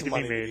just It money is to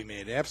money be to be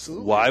made. made.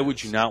 Absolutely. Why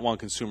would you not want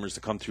consumers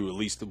to come through at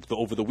least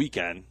over the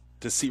weekend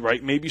to see,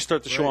 right? Maybe you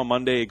start the show on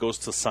Monday, it goes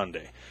to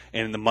Sunday.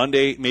 And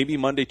maybe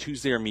Monday,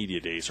 Tuesday are media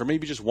days, or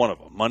maybe just one of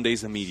them.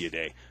 Monday's a media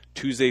day.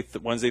 Tuesday,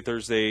 Wednesday,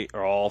 Thursday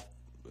are all,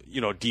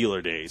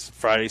 dealer days.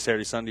 Friday,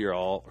 Saturday, Sunday are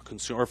all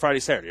consumer, or Friday,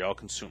 Saturday are all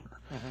consumer.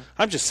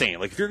 I'm just saying,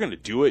 like, if you're going to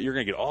do it, you're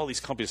going to get all these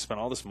companies to spend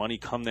all this money,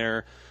 come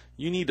there.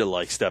 You need to,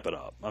 like, step it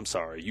up. I'm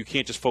sorry. You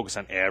can't just focus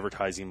on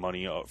advertising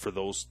money for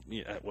those,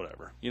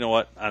 whatever. You know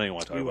what? I don't even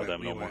want to talk about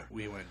them no more.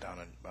 We went down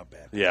a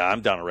bad. Yeah, I'm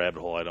down a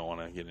rabbit hole I don't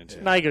want to get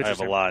into. No, I get what I have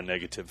you're a saying. lot of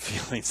negative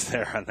feelings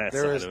there on that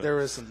There side was of it. there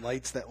was some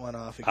lights that went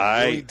off. It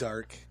got really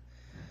dark.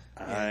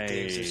 And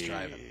Dave's just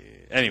driving.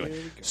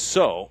 Anyway,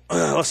 so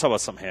let's talk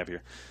about something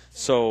happier.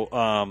 So,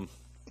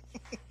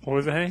 What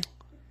was it, Hank?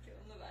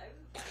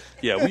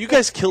 yeah, well, you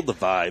guys killed the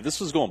vibe.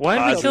 This was going Why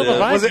did we positive. kill the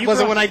vibe? Was it You was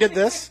it brought- when I did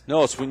this?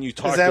 No, it's when you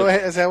talked.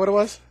 Is that what it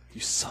was?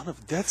 You son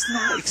of. That's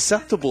not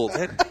acceptable.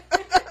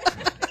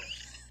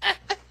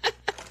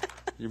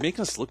 You're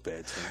making us look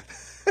bad,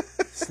 Tim.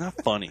 It's not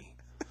funny.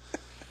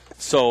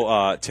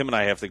 So Tim and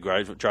I have to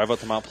drive out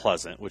to Mount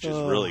Pleasant, which is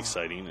really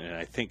exciting, and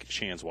I think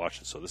Shan's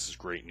watching, so this is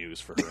great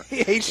news for her.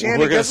 Hey, Shannon,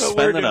 we're going to guess what spend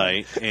we're the doing?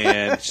 night,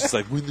 and she's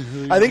like, "When the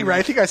hell?"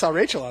 I think I saw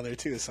Rachel on there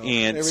too. So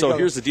And there we so go.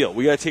 here's the deal: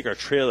 we got to take our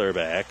trailer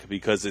back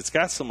because it's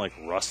got some like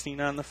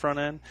rusting on the front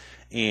end,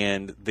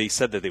 and they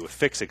said that they would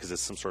fix it because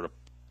it's some sort of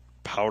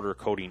powder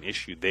coating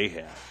issue they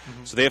have.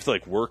 So they have to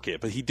like work it.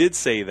 But he did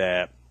say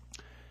that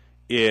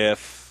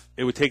if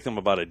it would take them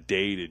about a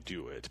day to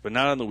do it, but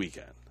not on the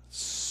weekend.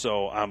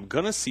 So I'm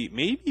gonna see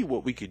maybe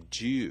what we could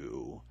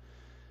do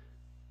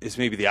is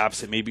maybe the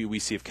opposite. Maybe we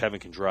see if Kevin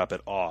can drop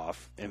it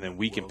off, and then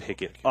we can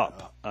pick it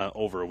up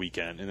over a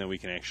weekend, and then we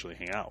can actually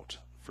hang out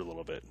for a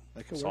little bit.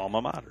 It's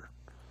alma mater.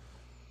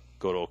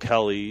 Go to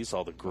O'Kelly's,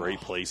 all the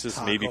great places.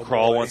 Maybe Taco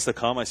Crawl Boy. wants to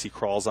come. I see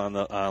Crawl's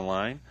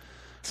online.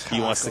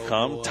 He wants to Taco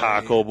come. Boy.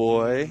 Taco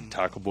Boy.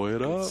 Taco Boy it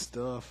Good up.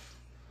 stuff.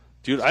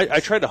 Dude, I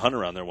tried to hunt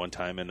around there one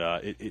time, and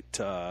it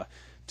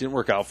didn't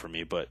work out for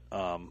me. But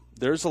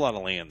there's a lot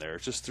of land there.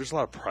 There's a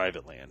lot of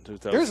private land.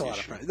 There's a lot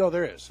of private. No,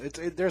 there is.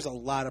 There's a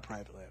lot of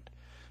private land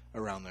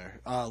around there.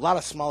 A lot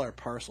of smaller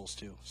parcels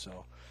too.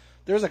 So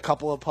there's a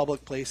couple of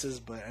public places,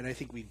 and I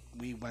think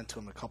we went to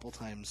them a couple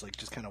times, like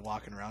just kind of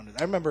walking around it.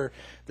 I remember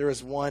there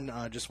was one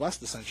just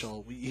west of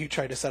Central. You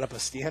tried to set up a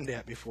stand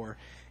at before,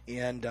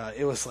 and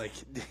it was like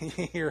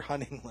you're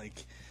hunting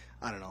like,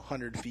 I don't know,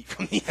 100 feet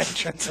from the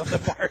entrance of the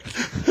park.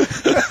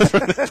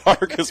 The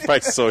park is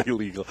probably so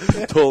illegal.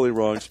 Totally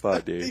wrong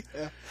spot, Dave.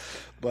 Yeah.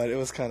 But it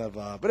was kind of,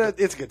 but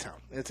it's a good town.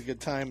 It's a good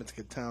time. It's a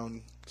good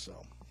town. So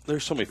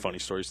There's so many funny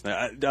stories.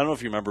 I don't know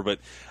if you remember, but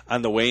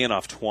on the way in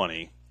off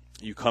 20,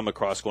 you come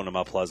across going to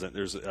Mount Pleasant.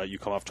 There's you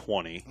come off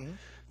 20,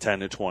 10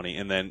 to 20,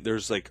 and then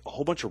there's like a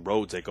whole bunch of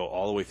roads that go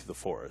all the way through the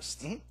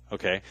forest.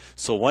 Okay,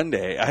 so one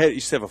day I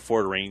used to have a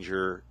Ford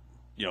Ranger,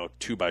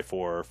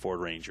 2x4 Ford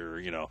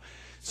Ranger,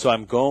 So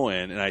I'm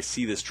going and I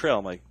see this trail.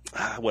 I'm like,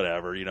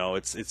 whatever,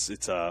 it's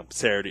a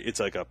Saturday. It's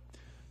like a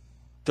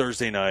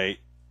Thursday night,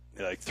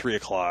 like 3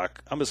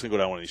 o'clock. I'm just gonna go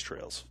down one of these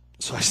trails.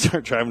 So I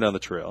start driving down the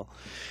trail,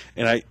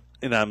 and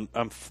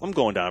I'm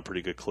going down a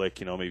pretty good click,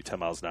 maybe 10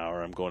 miles an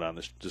hour. I'm going down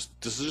this is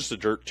just a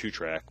dirt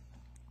 2-track.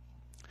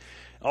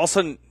 All of a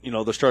sudden,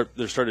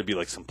 there started to be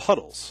like some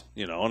puddles,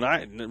 and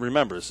I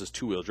remember this is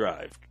 2-wheel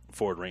drive,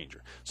 Ford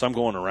Ranger. So I'm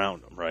going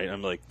around them, right?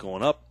 I'm like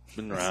going up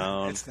and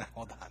around.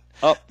 Hold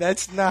on. Up.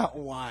 That's not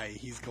why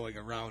he's going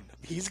around him.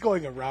 He's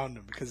going around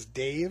him because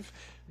Dave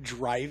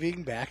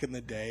driving back in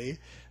the day,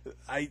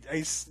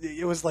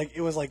 it was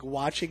like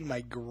watching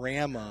my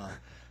grandma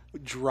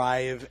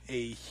drive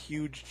a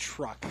huge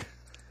truck.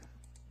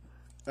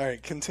 All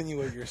right, continue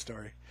with your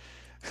story.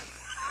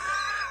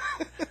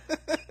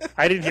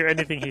 I didn't hear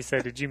anything he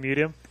said. Did you mute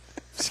him?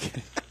 Just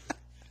kidding.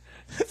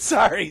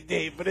 Sorry,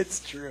 Dave, but it's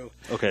true.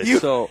 Okay,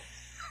 so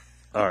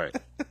all right.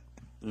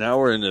 Now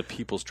we're into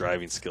people's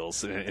driving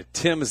skills. And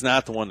Tim is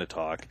not the one to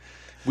talk.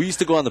 We used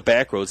to go on the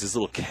back roads, his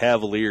little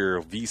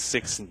Cavalier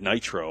V6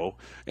 Nitro,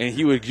 and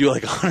he would do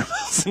like 100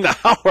 miles an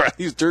hour on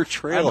these dirt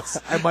trails.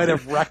 I might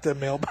have wrecked a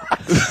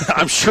mailbox.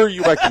 I'm sure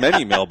you wrecked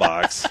many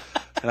mailbox.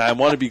 And I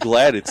want to be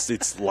glad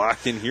it's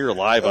locked in here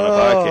live on a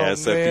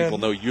podcast that man. people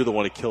know you're the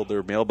one who killed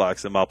their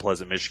mailbox in Mount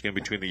Pleasant, Michigan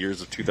between the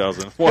years of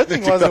 2001 Good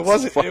and thing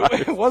was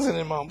 2005. it wasn't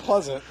in Mount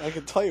Pleasant. I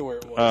can tell you where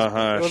it was.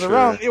 It was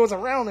sure. It was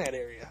around that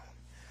area.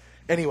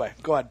 Anyway,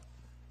 go ahead.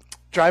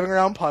 Driving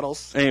around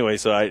puddles. Anyway,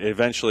 so I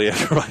eventually,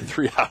 after about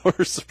 3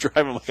 hours of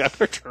driving, I'm like, I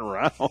better turn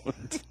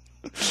around.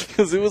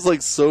 Because it was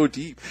like so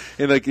deep.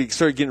 And like it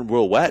started getting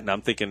real wet, and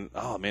I'm thinking,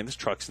 oh man, this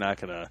truck's not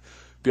going to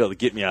be able to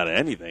get me out of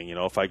anything,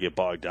 if I get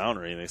bogged down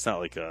or anything. It's not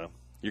like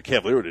your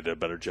Cavalier would have did a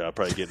better job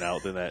probably getting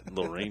out than that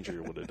little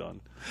Ranger would have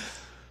done.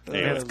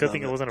 Yeah, it's a good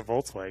thing it wasn't a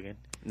Volkswagen.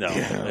 No,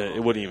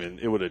 it wouldn't even.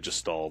 It would have just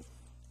stalled.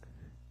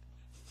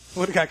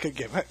 Would have got good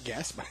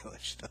gas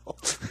mileage still.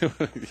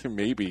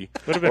 Maybe.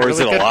 Would have been Or is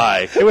really it a good.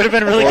 lie? It would have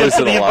been really Or good is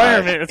for it the a lie?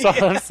 environment.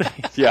 That's all I'm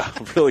saying. Yeah,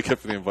 really good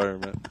for the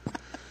environment.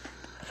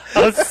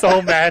 I was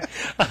so mad.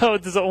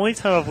 This is the only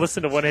time I've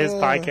listened to one of his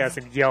podcasts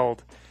and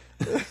yelled.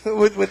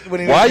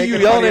 Why are you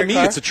yelling at me?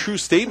 It's a true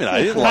statement.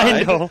 I didn't lie.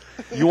 I know.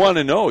 You want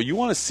to know. You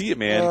want to see it,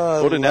 man.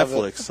 Oh, Go to I love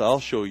Netflix. I'll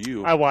show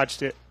you. I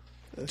watched it.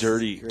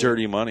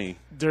 Dirty money.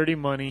 Dirty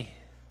Money.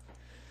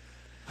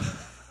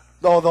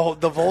 Oh,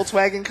 the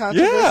Volkswagen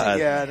controversy? Yeah.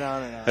 Yeah,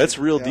 no. That's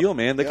real Yep. deal,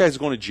 man. That guy's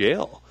going to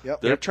jail.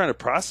 Yep. They're trying to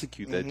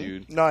prosecute that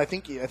dude. No, I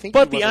think. But he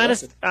the was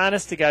arrested.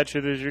 honest to God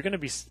truth is, if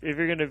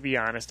you're gonna be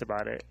honest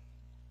about it,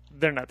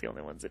 they're not the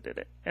only ones that did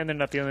it, and they're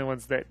not the only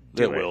ones that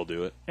do That it. will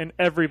do it. And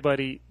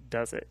everybody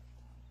does it.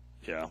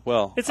 Yeah.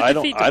 Well, It's a I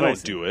defeat don't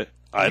device. do it.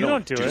 I You don't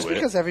don't do do it. Just it.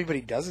 because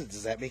everybody does it,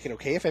 does that make it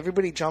okay? If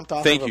everybody jumped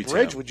off Thank of a you,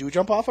 bridge, Tim. would you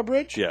jump off a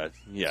bridge? Yeah.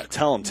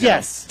 Tell him. Tim.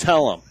 Yes.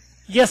 Tell him.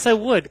 Yes, I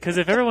would, because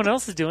if everyone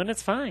else is doing it,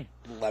 it's fine.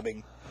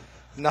 Lemming.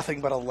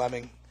 Nothing but a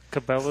lemming.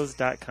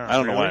 Cabela's.com. I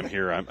don't know why Really? I'm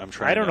here. I'm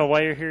trying. I don't know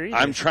why you're here either.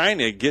 I'm trying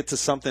to get to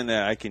something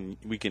that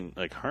we can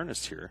like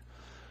harness here.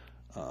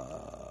 Yeah.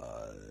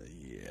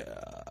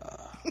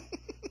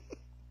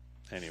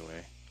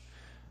 Anyway,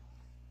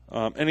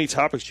 any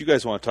topics you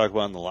guys want to talk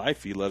about in the live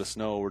feed? Let us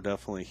know. We're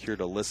definitely here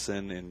to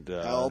listen and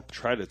Help.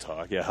 try to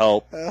talk. Yeah,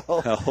 help.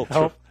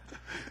 Help.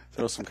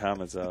 Throw some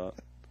comments out.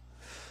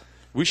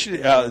 We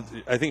should. I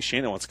think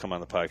Shannon wants to come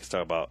on the podcast to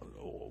talk about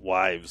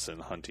wives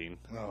and hunting.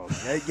 Oh,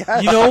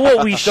 yeah. You know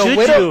what we should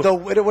do? The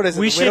widow, what is it?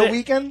 We The widow should-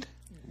 weekend?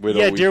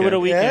 Dear Widow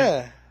Weekend.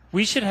 Yeah.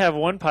 We should have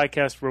one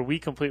podcast where we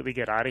completely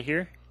get out of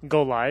here,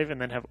 go live,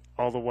 and then have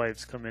all the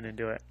wives come in and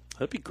do it.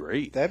 That'd be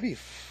great. That'd be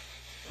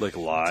Like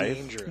live.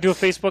 dangerous. Do a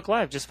Facebook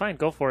Live, just fine.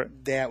 Go for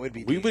it. That would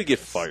be. We would get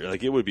fired.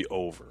 Like it would be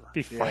over.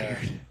 Be fired.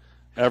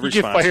 Every You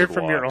get sponsor fired would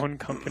from your walk. own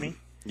company.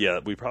 Yeah,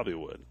 we probably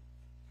would.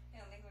 You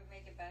don't think we'd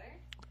make it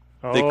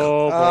better? They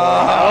Oh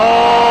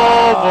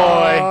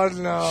boy! Oh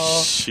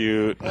no!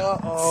 Shoot.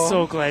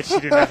 So glad she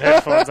didn't have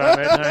headphones on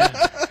that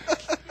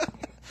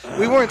time.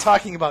 We weren't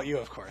talking about you,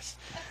 of course.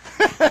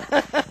 I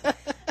have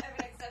an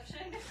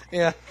exception.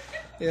 Yeah.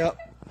 Yep.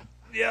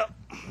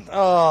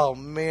 Oh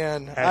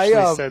man!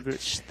 Ashley said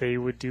that they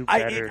would do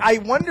better. I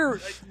wonder.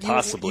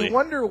 Possibly. You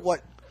wonder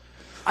what.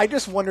 I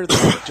just wonder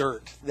the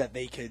dirt that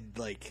they could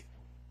like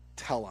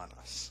tell on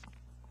us.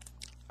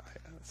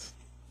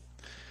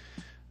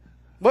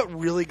 What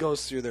really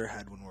goes through their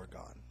head when we're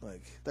gone?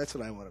 Like that's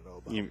what I want to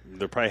know about.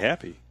 They're probably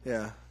happy.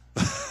 Yeah.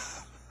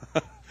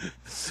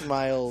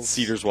 Smiles.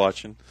 Cedar's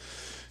watching. boy.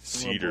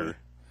 Cedar.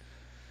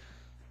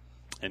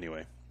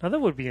 Anyway, Now that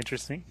would be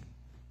interesting.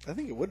 I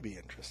think it would be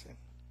interesting.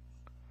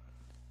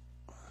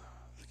 I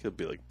think it'd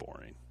be like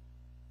boring,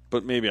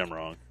 but maybe I'm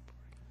wrong.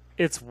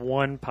 It's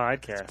one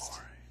podcast.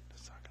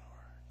 It's not gonna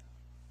work.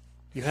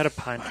 You had a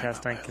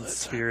podcast on eyelids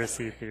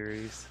conspiracy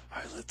theories.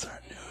 Eyelids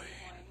aren't new.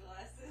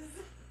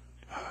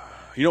 Glasses.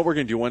 You know what we're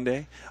gonna do one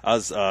day?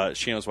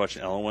 Shannon was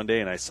watching Ellen one day,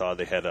 and I saw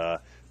they had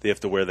they have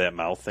to wear that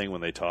mouth thing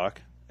when they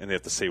talk, and they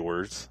have to say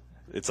words.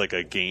 It's like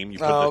a game. You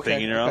put the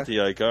thing in your mouth.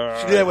 You're like,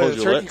 Should do that with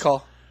a turkey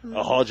call.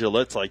 I'll hold your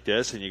lips like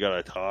this, and you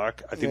gotta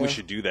talk. I think we Yeah.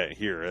 should do that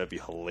here. That'd be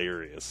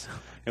hilarious.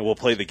 And we'll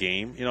play the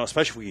game.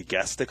 Especially if we get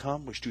guests to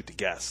come, we should do it to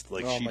guests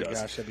like Oh she my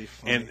does. gosh, that'd be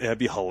funny. And that'd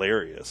be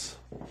hilarious.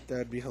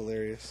 That'd be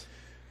hilarious.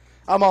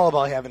 I'm all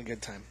about having a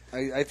good time.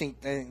 I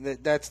think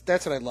that's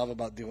what I love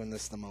about doing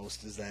this the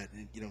most is that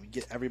we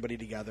get everybody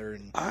together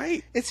and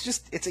it's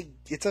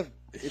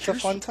a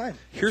fun time.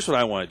 Here's what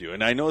I want to do,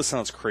 and I know this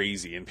sounds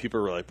crazy, and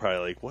people are probably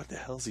like, "What the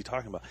hell is he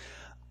talking about?"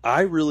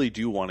 I really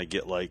do want to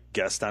get like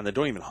guests on that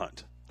don't even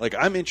hunt. Like,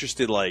 I'm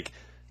interested,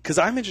 because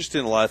I'm interested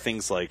in a lot of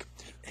things like,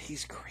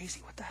 He's crazy.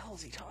 What the hell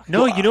is he talking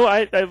No, about? you know,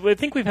 I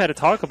think we've had a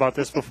talk about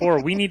this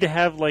before. We need to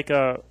have like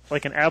an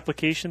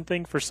application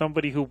thing for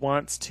somebody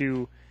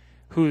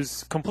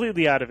who's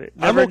completely out of it.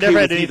 I'm Never okay had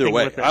with either anything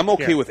way. with it. I'm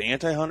okay Yeah. with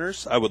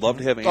anti-hunters. I would love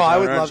to have I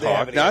anti-hunters would love to talk.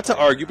 have an Not to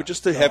anti-hunter. argue, but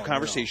just to have No,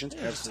 conversations.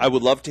 absolutely. I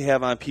would love to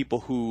have on people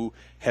who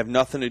have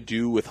nothing to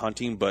do with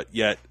hunting, but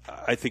yet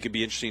I think it'd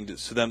be interesting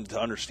for them to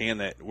understand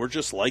that we're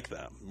just like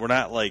them. We're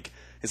not like...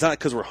 It's not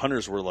because we're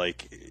hunters. We're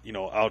like,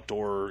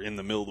 outdoor in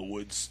the middle of the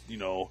woods,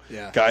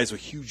 Yeah. guys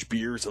with huge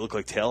beards that look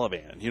like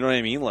Taliban. You know what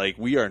I mean? Like,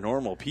 we are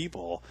normal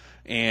people.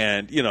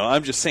 And,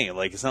 I'm just saying,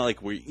 like, it's not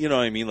like we, you know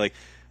what I mean? Like,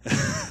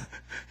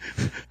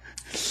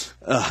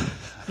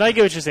 No, I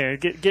get what you're saying.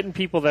 Getting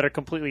people that are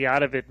completely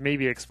out of it,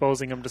 maybe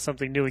exposing them to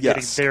something new and Yes.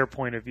 getting their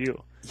point of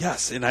view.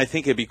 yes, and I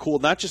think it'd be cool,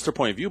 not just their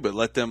point of view, but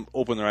let them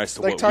open their eyes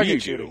to Like what target we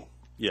shooting. do.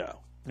 Yeah.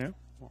 Yeah,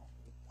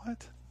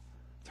 What?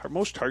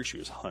 Most target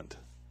shooters hunt.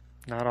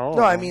 not all. No,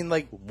 of I them. mean,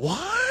 like,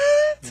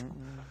 What?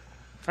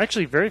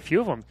 Actually, very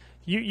few of them.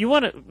 You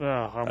want to?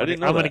 I'm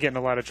didn't know going to that. get in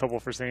a lot of trouble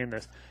for saying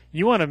this.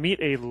 You want to meet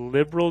a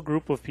liberal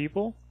group of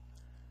people?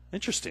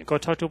 Interesting. Go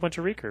talk to a bunch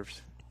of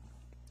recurves.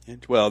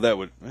 Well, that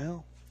would,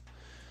 well,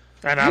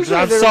 And I'm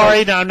Usually they're sorry.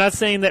 like- Now, I'm not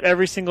saying that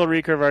every single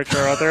recurve archer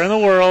out there in the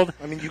world.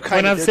 I mean, you When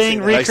kind I'm of saying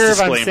Nice recurve,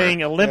 I'm disclaimer.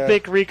 saying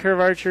Olympic recurve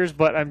archers.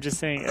 But I'm just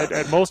saying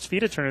at most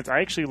FIDA tournaments, I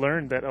actually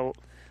learned that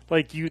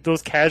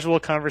those casual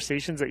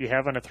conversations that you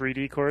have on a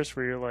 3D course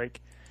where you're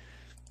like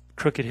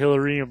Crooked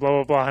Hillary and blah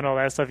blah blah and all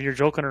that stuff, and you're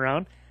joking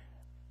around.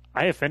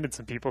 I offended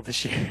some people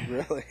this year.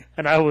 really.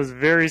 And I was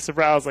very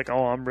surprised. I was like,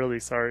 "Oh, I'm really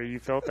sorry you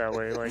felt that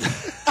way." Like,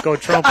 go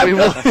Trump.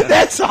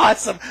 That's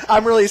awesome.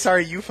 I'm really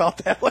sorry you felt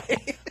that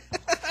way.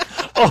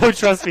 Oh,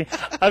 trust me,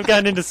 I've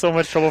gotten into so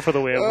much trouble for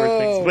the way I word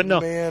things. But no,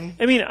 man.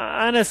 I mean,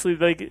 honestly,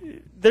 like,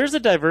 there's a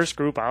diverse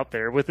group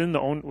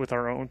with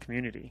our own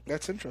community.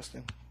 That's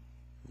interesting.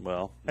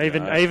 well. I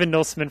even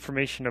know some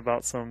information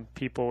about some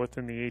people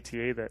within the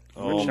ATA that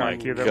Oh would my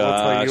shock you that we'll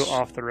tell you gosh.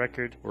 off the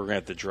record. We're going to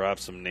have to drop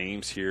some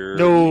names here.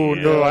 No,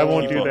 I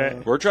won't do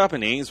that. We're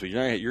dropping names, but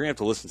you're going to have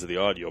to listen to the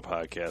audio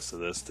podcast of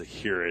this to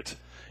hear it.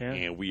 Yeah.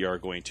 And we are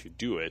going to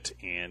do it.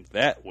 And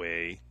that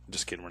way,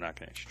 just kidding, we're not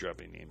going to actually drop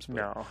any names.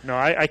 But No,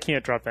 I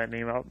can't drop that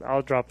name.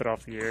 I'll drop it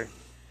off the air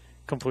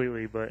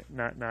completely, but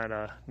not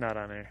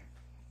on air.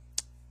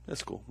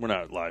 That's cool. We're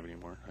not live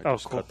anymore. Oh,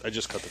 cool. I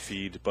just cut the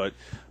feed. But,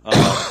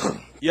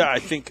 yeah, I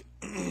think,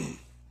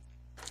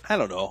 I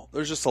don't know.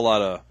 There's just a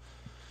lot of,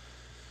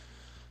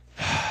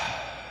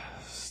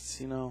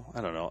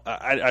 I don't know.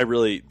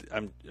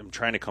 I'm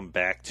trying to come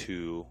back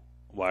to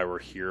why we're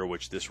here,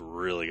 which this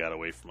really got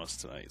away from us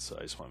tonight. So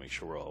I just want to make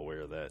sure we're all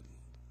aware of that.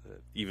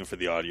 Even for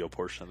the audio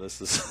portion of this,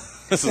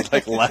 this is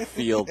like left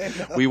field.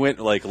 We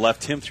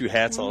left him through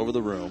hats all over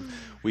the room.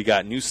 We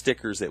got new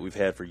stickers that we've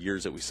had for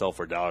years that we sell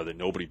for $1 that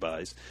nobody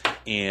buys,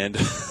 and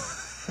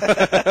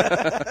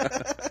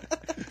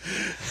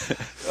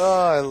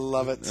Oh, I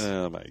love it.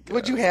 oh my god!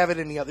 Would you have it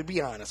any other?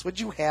 Be honest. Would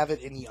you have it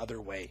any other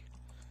way?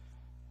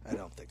 I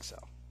don't think so.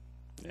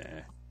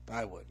 Yeah.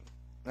 I wouldn't.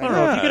 I don't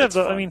know if you could have it's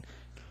the. fun. I mean,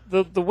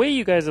 the way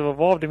you guys have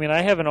evolved. I mean,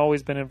 I haven't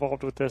always been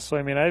involved with this, so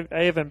I mean,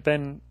 I haven't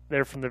been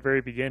there from the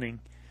very beginning.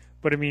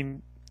 But I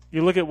mean,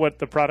 you look at what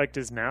the product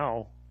is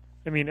now.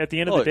 I mean, at the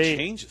end of the it day,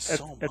 changes at,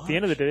 so at the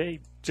end of the much. day,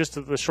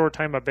 just the short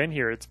time I've been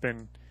here,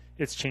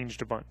 it's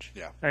changed a bunch.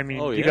 Yeah. I mean,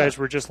 Oh, you yeah. guys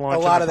were just A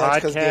launching lot of the that's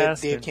because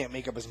podcast. Dave and- can't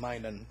make up his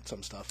mind on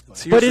some stuff. But.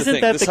 See, but here's the isn't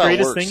thing. that This the is how it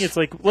greatest works. thing?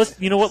 It's like,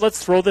 you know what?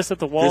 Let's throw this at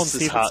the wall and This see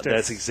is if it how. sticks.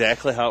 That's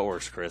exactly how it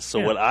works, Chris. So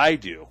Yeah. what I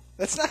do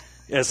That's not.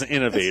 as an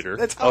innovator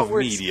That's how of it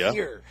works media.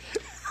 here.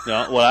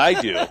 No, what I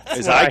do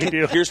is what I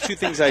do. Here's two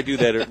things I do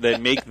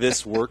that make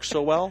this work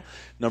so well.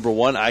 Number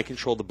one, I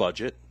control the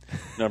budget.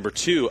 Number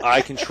two,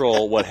 I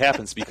control what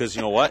happens because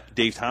you know what?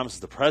 Dave Thomas is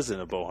the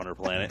president of Bowhunter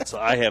Planet, so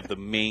I have the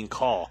main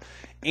call.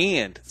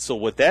 And so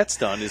what that's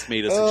done is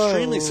made us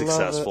extremely love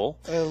successful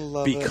it. I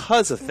love it.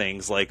 because of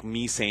things like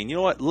me saying, you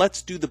know what,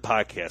 let's do the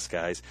podcast,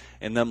 guys.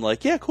 And them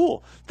like, yeah,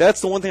 cool. That's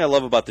the one thing I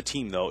love about the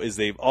team, though, is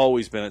they've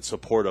always been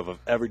supportive of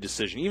every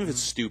decision, even if it's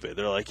stupid.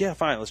 They're like, yeah,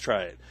 fine, let's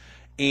try it.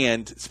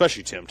 And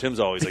especially Tim. Tim's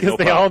always like, because no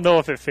they problem. all know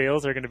if it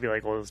fails, they're going to be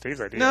like, "Well, it was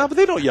Dave's idea." No, but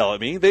they don't yell at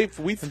me.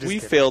 We kidding.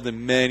 failed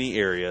in many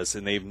areas,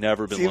 and they've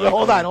never been See, like.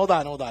 hold on.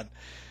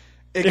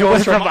 It went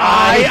goes from from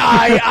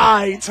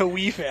I to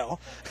we fail.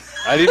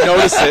 I didn't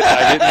notice it.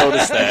 I didn't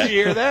notice that. Did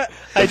you hear that?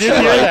 I did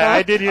hear that.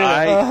 I did hear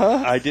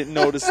that. I didn't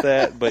notice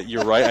that, but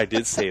you're right. I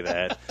did say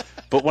that.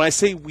 But when I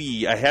say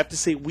we, I have to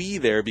say we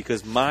there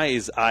because my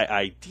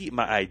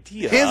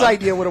idea. His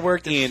idea would have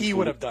worked if and he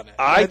would have done it.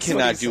 I That's what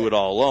cannot he's do saying. it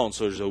all alone.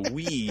 So there's a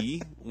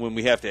we when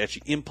we have to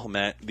actually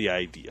implement the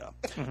idea.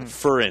 Mm-hmm.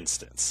 For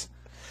instance,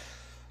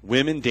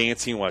 women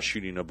dancing while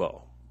shooting a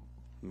bow.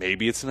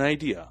 Maybe it's an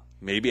idea.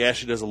 Maybe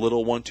Ashley does a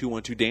little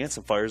 1-2-1-2 dance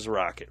and fires a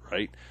rocket,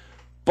 right?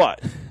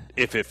 But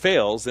if it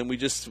fails, then we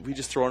just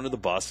throw it under the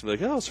bus and be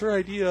like, oh, it's her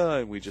idea,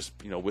 and we just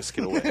whisk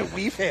it away.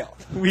 We failed.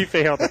 We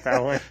failed at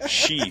that one.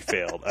 She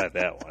failed at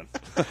that one.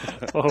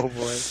 Oh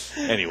boy.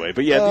 Anyway,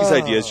 but yeah, these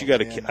ideas you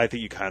got man. to. I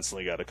think you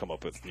constantly got to come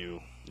up with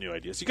new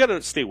ideas. You got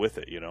to stay with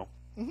it,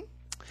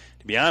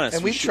 To be honest,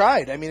 And we've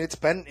tried. I mean,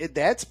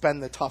 that's been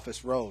the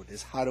toughest road.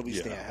 Is how do we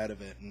stay ahead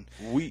of it? And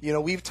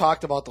we've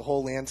talked about the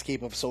whole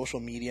landscape of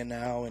social media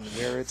now and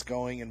where it's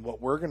going and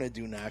what we're going to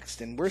do next,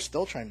 and we're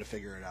still trying to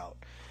figure it out.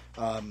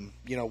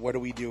 What do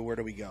we do? Where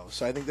do we go?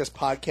 So I think this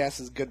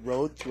podcast is a good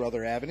road through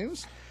other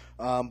avenues,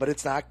 but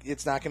it's not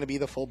going to be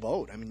the full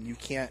boat. I mean, you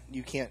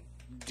can't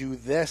do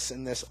this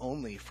and this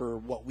only for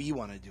what we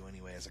want to do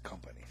anyway as a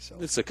company. So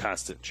it's a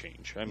constant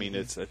change. I mean,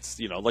 it's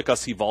like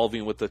us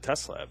evolving with the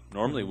Test Lab.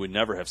 Normally, we'd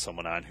never have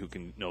someone on who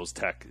knows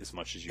tech as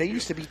much as you. They do.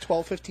 used to be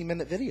 12,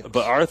 15-minute videos.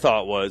 But our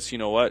thought was, you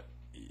know what,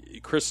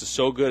 Chris is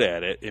so good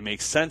at it, it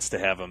makes sense to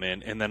have him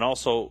in, and then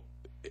also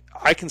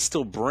I can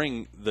still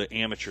bring the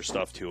amateur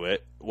stuff to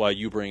it while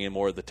you bring in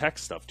more of the tech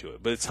stuff to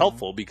it. But it's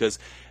helpful because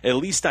at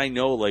least I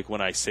know, like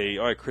when I say,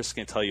 all right, Chris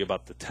can tell you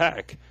about the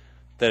tech,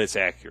 that it's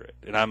accurate,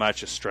 and I'm not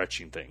just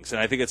stretching things.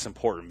 And I think it's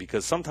important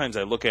because sometimes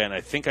I look at it and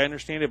I think I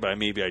understand it, but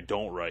maybe I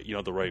don't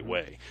the right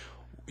way.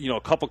 A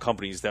couple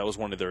companies, that was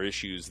one of their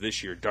issues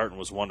this year. Darton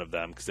was one of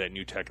them because that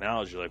new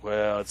technology, like,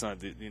 well, it's not.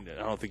 I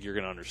don't think you're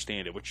going to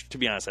understand it, which, to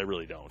be honest, I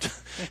really don't.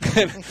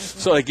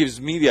 So it gives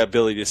me the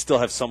ability to still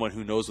have someone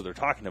who knows what they're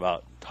talking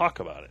about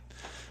talk about it.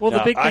 Well, now,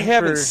 the big thing I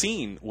haven't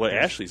seen what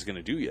Ashley's going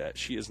to do yet.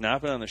 She has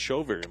not been on the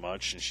show very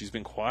much, and she's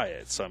been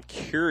quiet. So I'm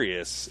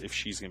curious if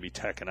she's going to be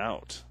teching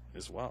out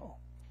as well.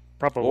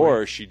 Probably.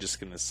 Or is she just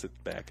going to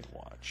sit back and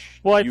watch?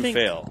 Well, I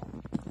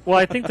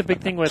think the big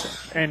thing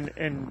with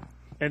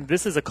and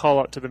this is a call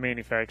out to the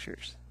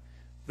manufacturers.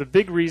 The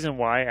big reason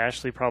why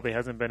Ashley probably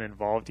hasn't been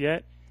involved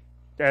yet,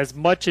 as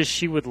much as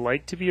she would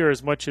like to be, or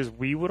as much as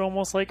we would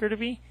almost like her to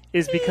be,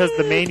 is because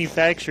the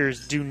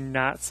manufacturers do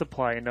not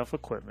supply enough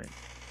equipment,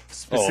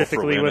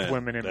 specifically with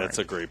women in mind. That's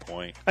a great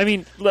point. I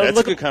mean, That's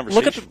look a good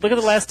conversation. Look at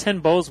the last 10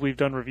 bows we've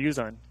done reviews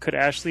on. Could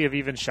Ashley have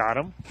even shot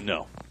them?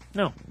 No.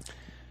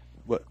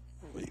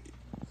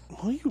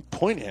 What are you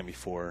pointing at me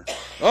for?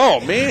 Oh,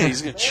 man,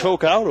 he's going to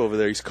choke out over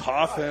there. He's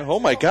coughing. Oh,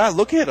 my God,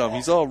 look at him.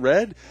 He's all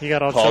red. He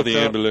got all Call choked the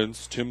up.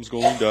 ambulance. Tim's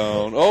going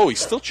down. Oh, he's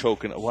still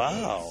choking.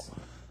 Wow.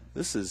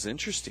 This is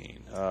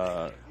interesting.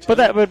 But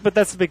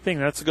that's the big thing.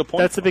 That's a good point.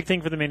 That's the big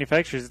thing for the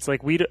manufacturers. It's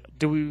like we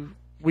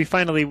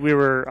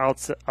were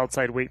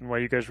outside waiting while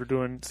you guys were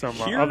doing some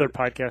other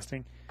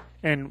podcasting,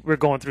 and we're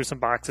going through some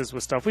boxes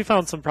with stuff. We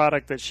found some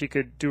product that she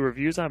could do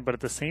reviews on, but at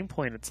the same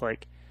point, it's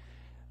like,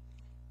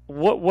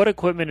 what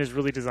equipment is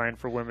really designed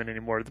for women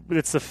anymore?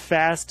 It's the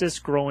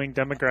fastest growing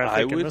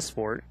demographic in the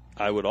sport.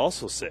 I would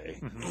also say,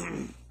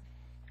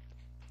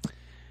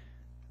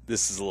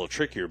 this is a little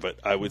trickier, but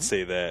I would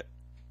say that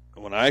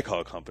when I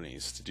call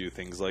companies to do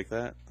things like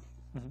that,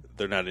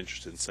 they're not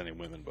interested in sending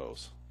women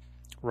bows.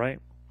 Right.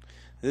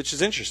 Which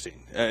is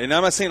interesting. And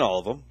I'm not saying all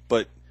of them,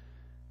 but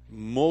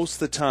most of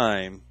the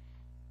time,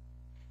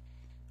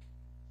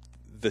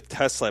 the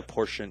Test Lab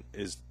portion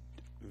is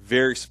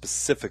very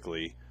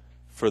specifically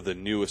for the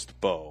newest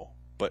bow.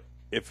 But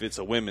if it's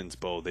a women's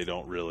bow, they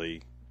don't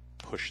really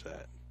push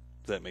that.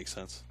 Does that make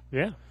sense?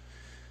 Yeah.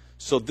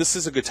 So this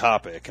is a good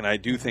topic, and I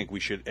do think we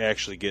should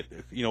actually get,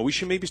 we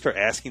should maybe start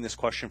asking this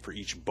question for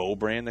each bow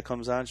brand that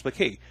comes on. Just like,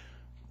 hey,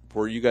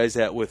 where are you guys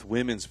at with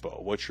women's bow?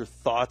 What's your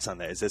thoughts on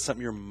that? Is that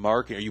something you're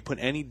marketing? Are you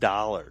putting any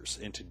dollars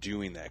into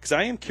doing that? Because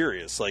I am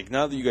curious. Like,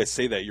 now that you guys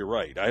say that, you're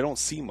right. I don't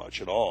see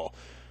much at all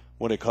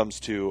when it comes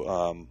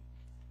to,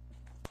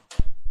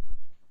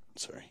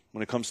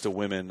 when it comes to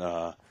women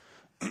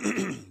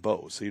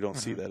bows. So you don't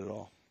see that at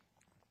all.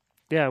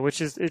 Yeah,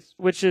 which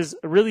is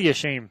really a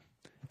shame.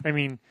 I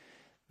mean,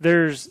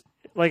 there's,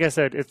 like I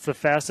said, it's the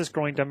fastest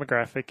growing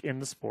demographic in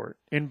the sport,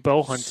 in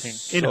bow hunting,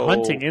 in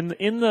hunting, in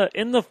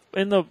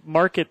the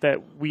market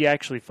that we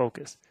actually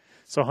focus.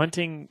 So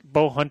hunting,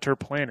 Bow Hunter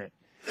Planet,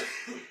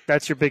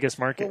 that's your biggest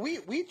market. Well,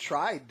 we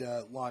tried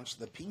to launch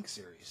the Pink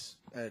Series.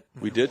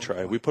 We did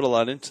try. We put a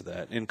lot into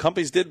that, and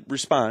companies did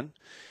respond.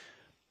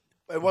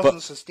 It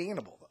wasn't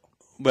sustainable, though.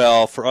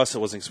 Well, for us, it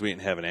wasn't because we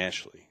didn't have an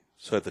Ashley.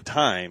 So at the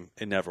time,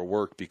 it never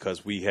worked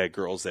because we had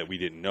girls that we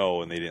didn't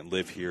know and they didn't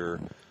live here,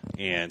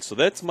 and so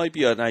that might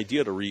be an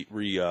idea to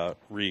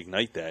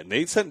reignite that. And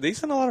they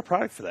sent a lot of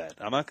product for that.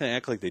 I'm not going to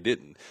act like they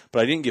didn't,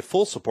 but I didn't get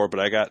full support. But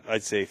I got,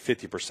 I'd say,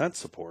 50%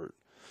 support.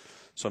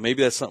 So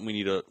maybe that's something we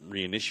need to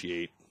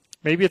reinitiate.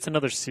 Maybe it's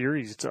another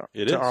series to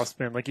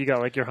offspin. Like you got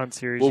like your hunt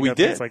series. Well, you we got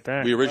did. Things like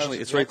that. We originally,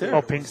 it's right there.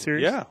 Oh, Pink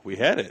Series. Yeah, we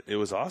had it. It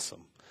was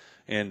awesome.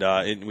 And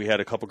we had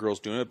a couple girls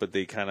doing it, but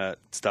they kind of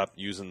stopped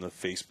using the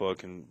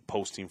Facebook and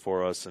posting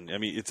for us. And I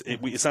mean,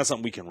 it's not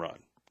something we can run.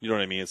 You know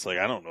what I mean? It's like,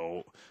 I don't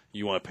know.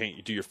 You want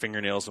to do your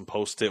fingernails and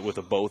post it with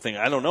a bow thing.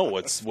 I don't know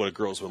what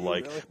girls would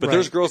like, but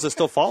there's girls that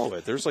still follow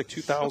it. There's like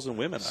 2,000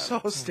 women on so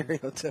it.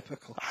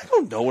 stereotypical. I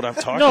don't know what I'm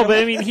talking No, about. but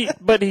I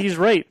mean, he's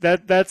right.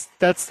 That's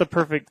the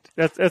perfect.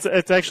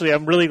 That's actually.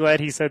 I'm really glad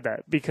he said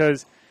that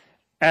because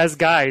as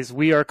guys,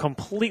 we are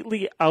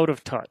completely out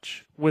of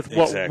touch with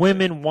what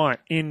women want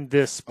in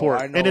this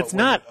sport, and it's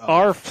not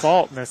our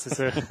fault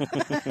necessarily.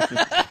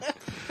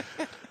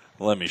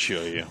 Let me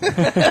show you.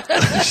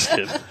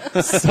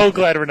 So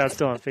glad we're not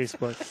still on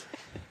Facebook.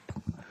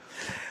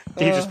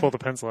 Dave just pulled a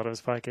pencil out of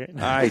his pocket.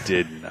 I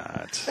did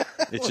not.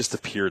 It just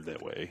appeared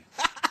that way.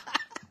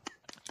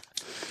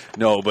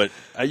 No, but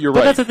you're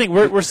right. But that's the thing.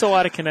 We're so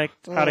out of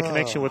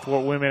connection with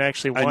what women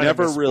actually want. I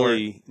never in this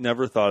sport.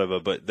 never thought of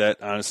it, but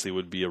that honestly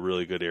would be a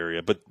really good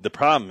area. But the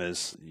problem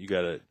is you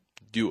got to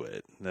do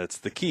it. That's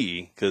the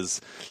key, because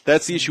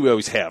that's the issue we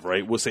always have,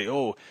 right? We'll say,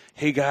 "Oh,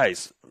 hey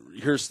guys,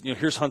 here's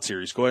Hunt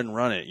Series. Go ahead and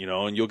run it,"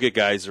 and you'll get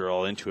guys that are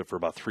all into it for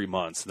about 3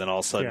 months, and then all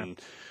of a sudden,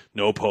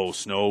 no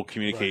posts, no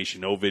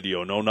communication, no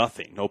video, no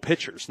nothing, no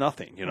pictures,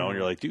 nothing. And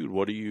you're like, "Dude,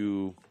 what are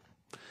you?"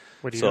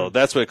 So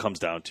that's what it comes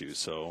down to.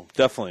 So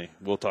definitely,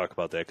 we'll talk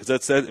about that,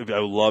 because I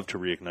would love to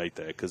reignite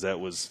that, because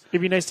that was.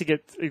 It'd be nice to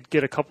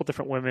get a couple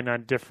different women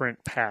on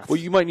different paths. Well,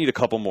 you might need a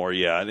couple more,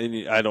 yeah.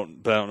 And I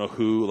don't know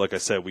who. Like I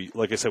said, we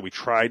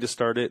tried to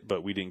start it,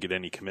 but we didn't get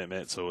any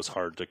commitment, so it was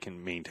hard to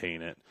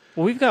maintain it.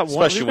 Well, we've got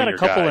a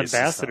couple guys,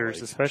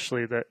 ambassadors,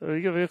 especially that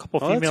we have a couple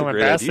female that's a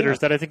great ambassadors idea.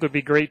 that I think would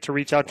be great to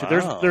reach out to.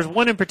 Wow. There's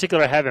one in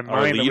particular I have in Our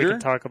mind that we leader? can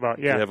talk about.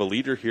 Yeah, We have a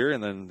leader here,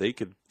 and then they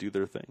could do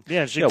their thing.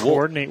 Yeah, she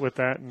coordinate with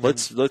that. And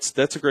Let's.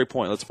 That's a great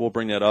point. We'll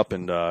bring that up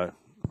and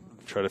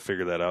try to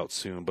figure that out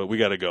soon. But we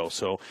got to go.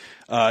 So,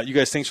 you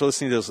guys, thanks for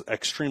listening to this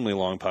extremely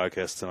long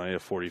podcast tonight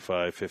of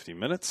 45, 50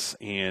 minutes,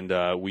 and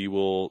we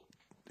will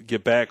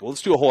get back. Well,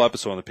 let's do a whole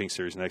episode on the Pink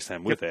Series next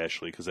time with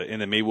Ashley, and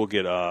then maybe we'll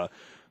get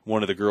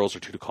one of the girls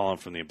or two to call in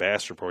from the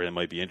ambassador program that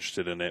might be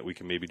interested in it. We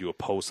can maybe do a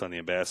post on the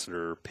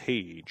ambassador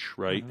page,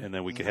 right? And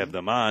then we can have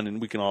them on,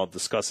 and we can all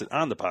discuss it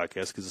on the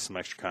podcast, because it's some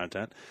extra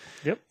content.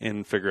 Yep.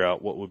 And figure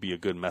out what would be a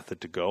good method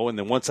to go. And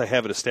then once I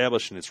have it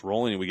established and it's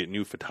rolling and we get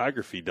new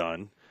photography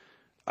done,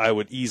 I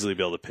would easily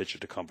be able to pitch it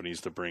to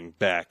companies to bring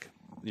back,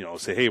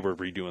 say, hey, we're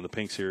redoing the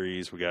Pink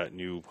Series. We got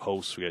new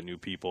hosts. We got new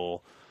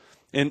people.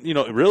 And,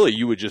 really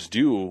you would just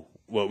do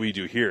what we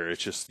do here.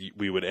 It's just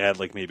we would add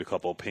maybe a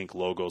couple of pink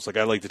logos.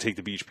 I like to take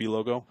the BHP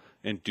logo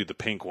and do the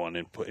pink one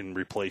and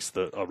replace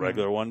a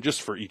regular one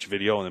just for each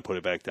video, and then put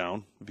it back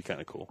down. It'd be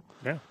kind of cool.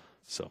 Yeah.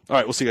 So, all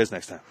right, we'll see you guys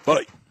next time.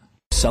 Bye.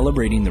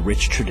 Celebrating the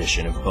rich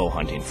tradition of bow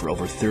hunting for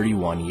over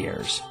 31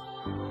 years,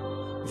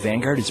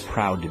 Vanguard is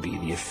proud to be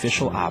the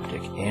official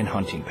optic and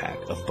hunting pack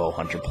of Bow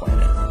Hunter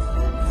Planet.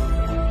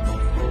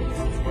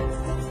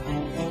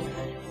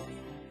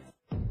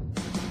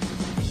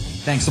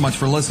 Thanks so much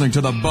for listening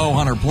to the Bow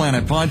Hunter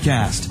Planet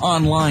podcast,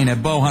 online at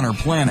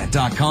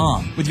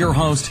bowhunterplanet.com with your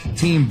host,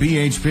 Team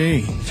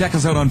BHP. Check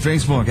us out on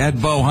Facebook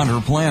at Bow Hunter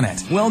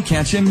Planet. We'll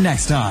catch you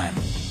next time.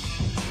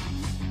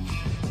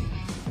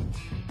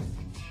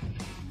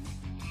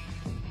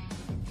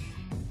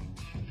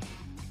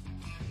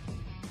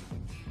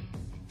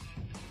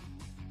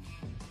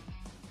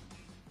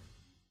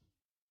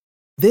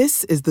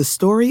 This is the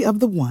story of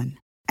the one.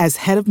 As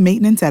head of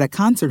maintenance at a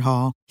concert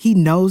hall, he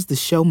knows the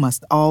show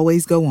must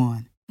always go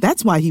on.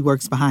 That's why he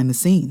works behind the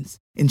scenes,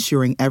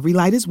 ensuring every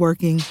light is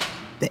working,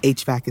 the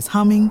HVAC is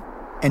humming,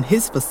 and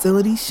his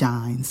facility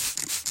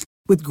shines.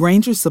 With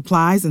Grainger's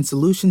supplies and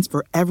solutions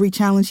for every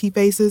challenge he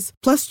faces,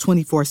 plus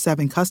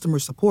 24/7 customer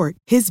support,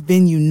 his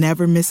venue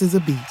never misses a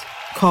beat.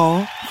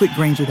 Call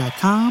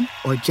quickgrainger.com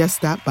or just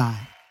stop by.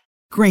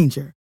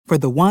 Grainger, for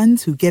the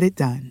ones who get it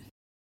done.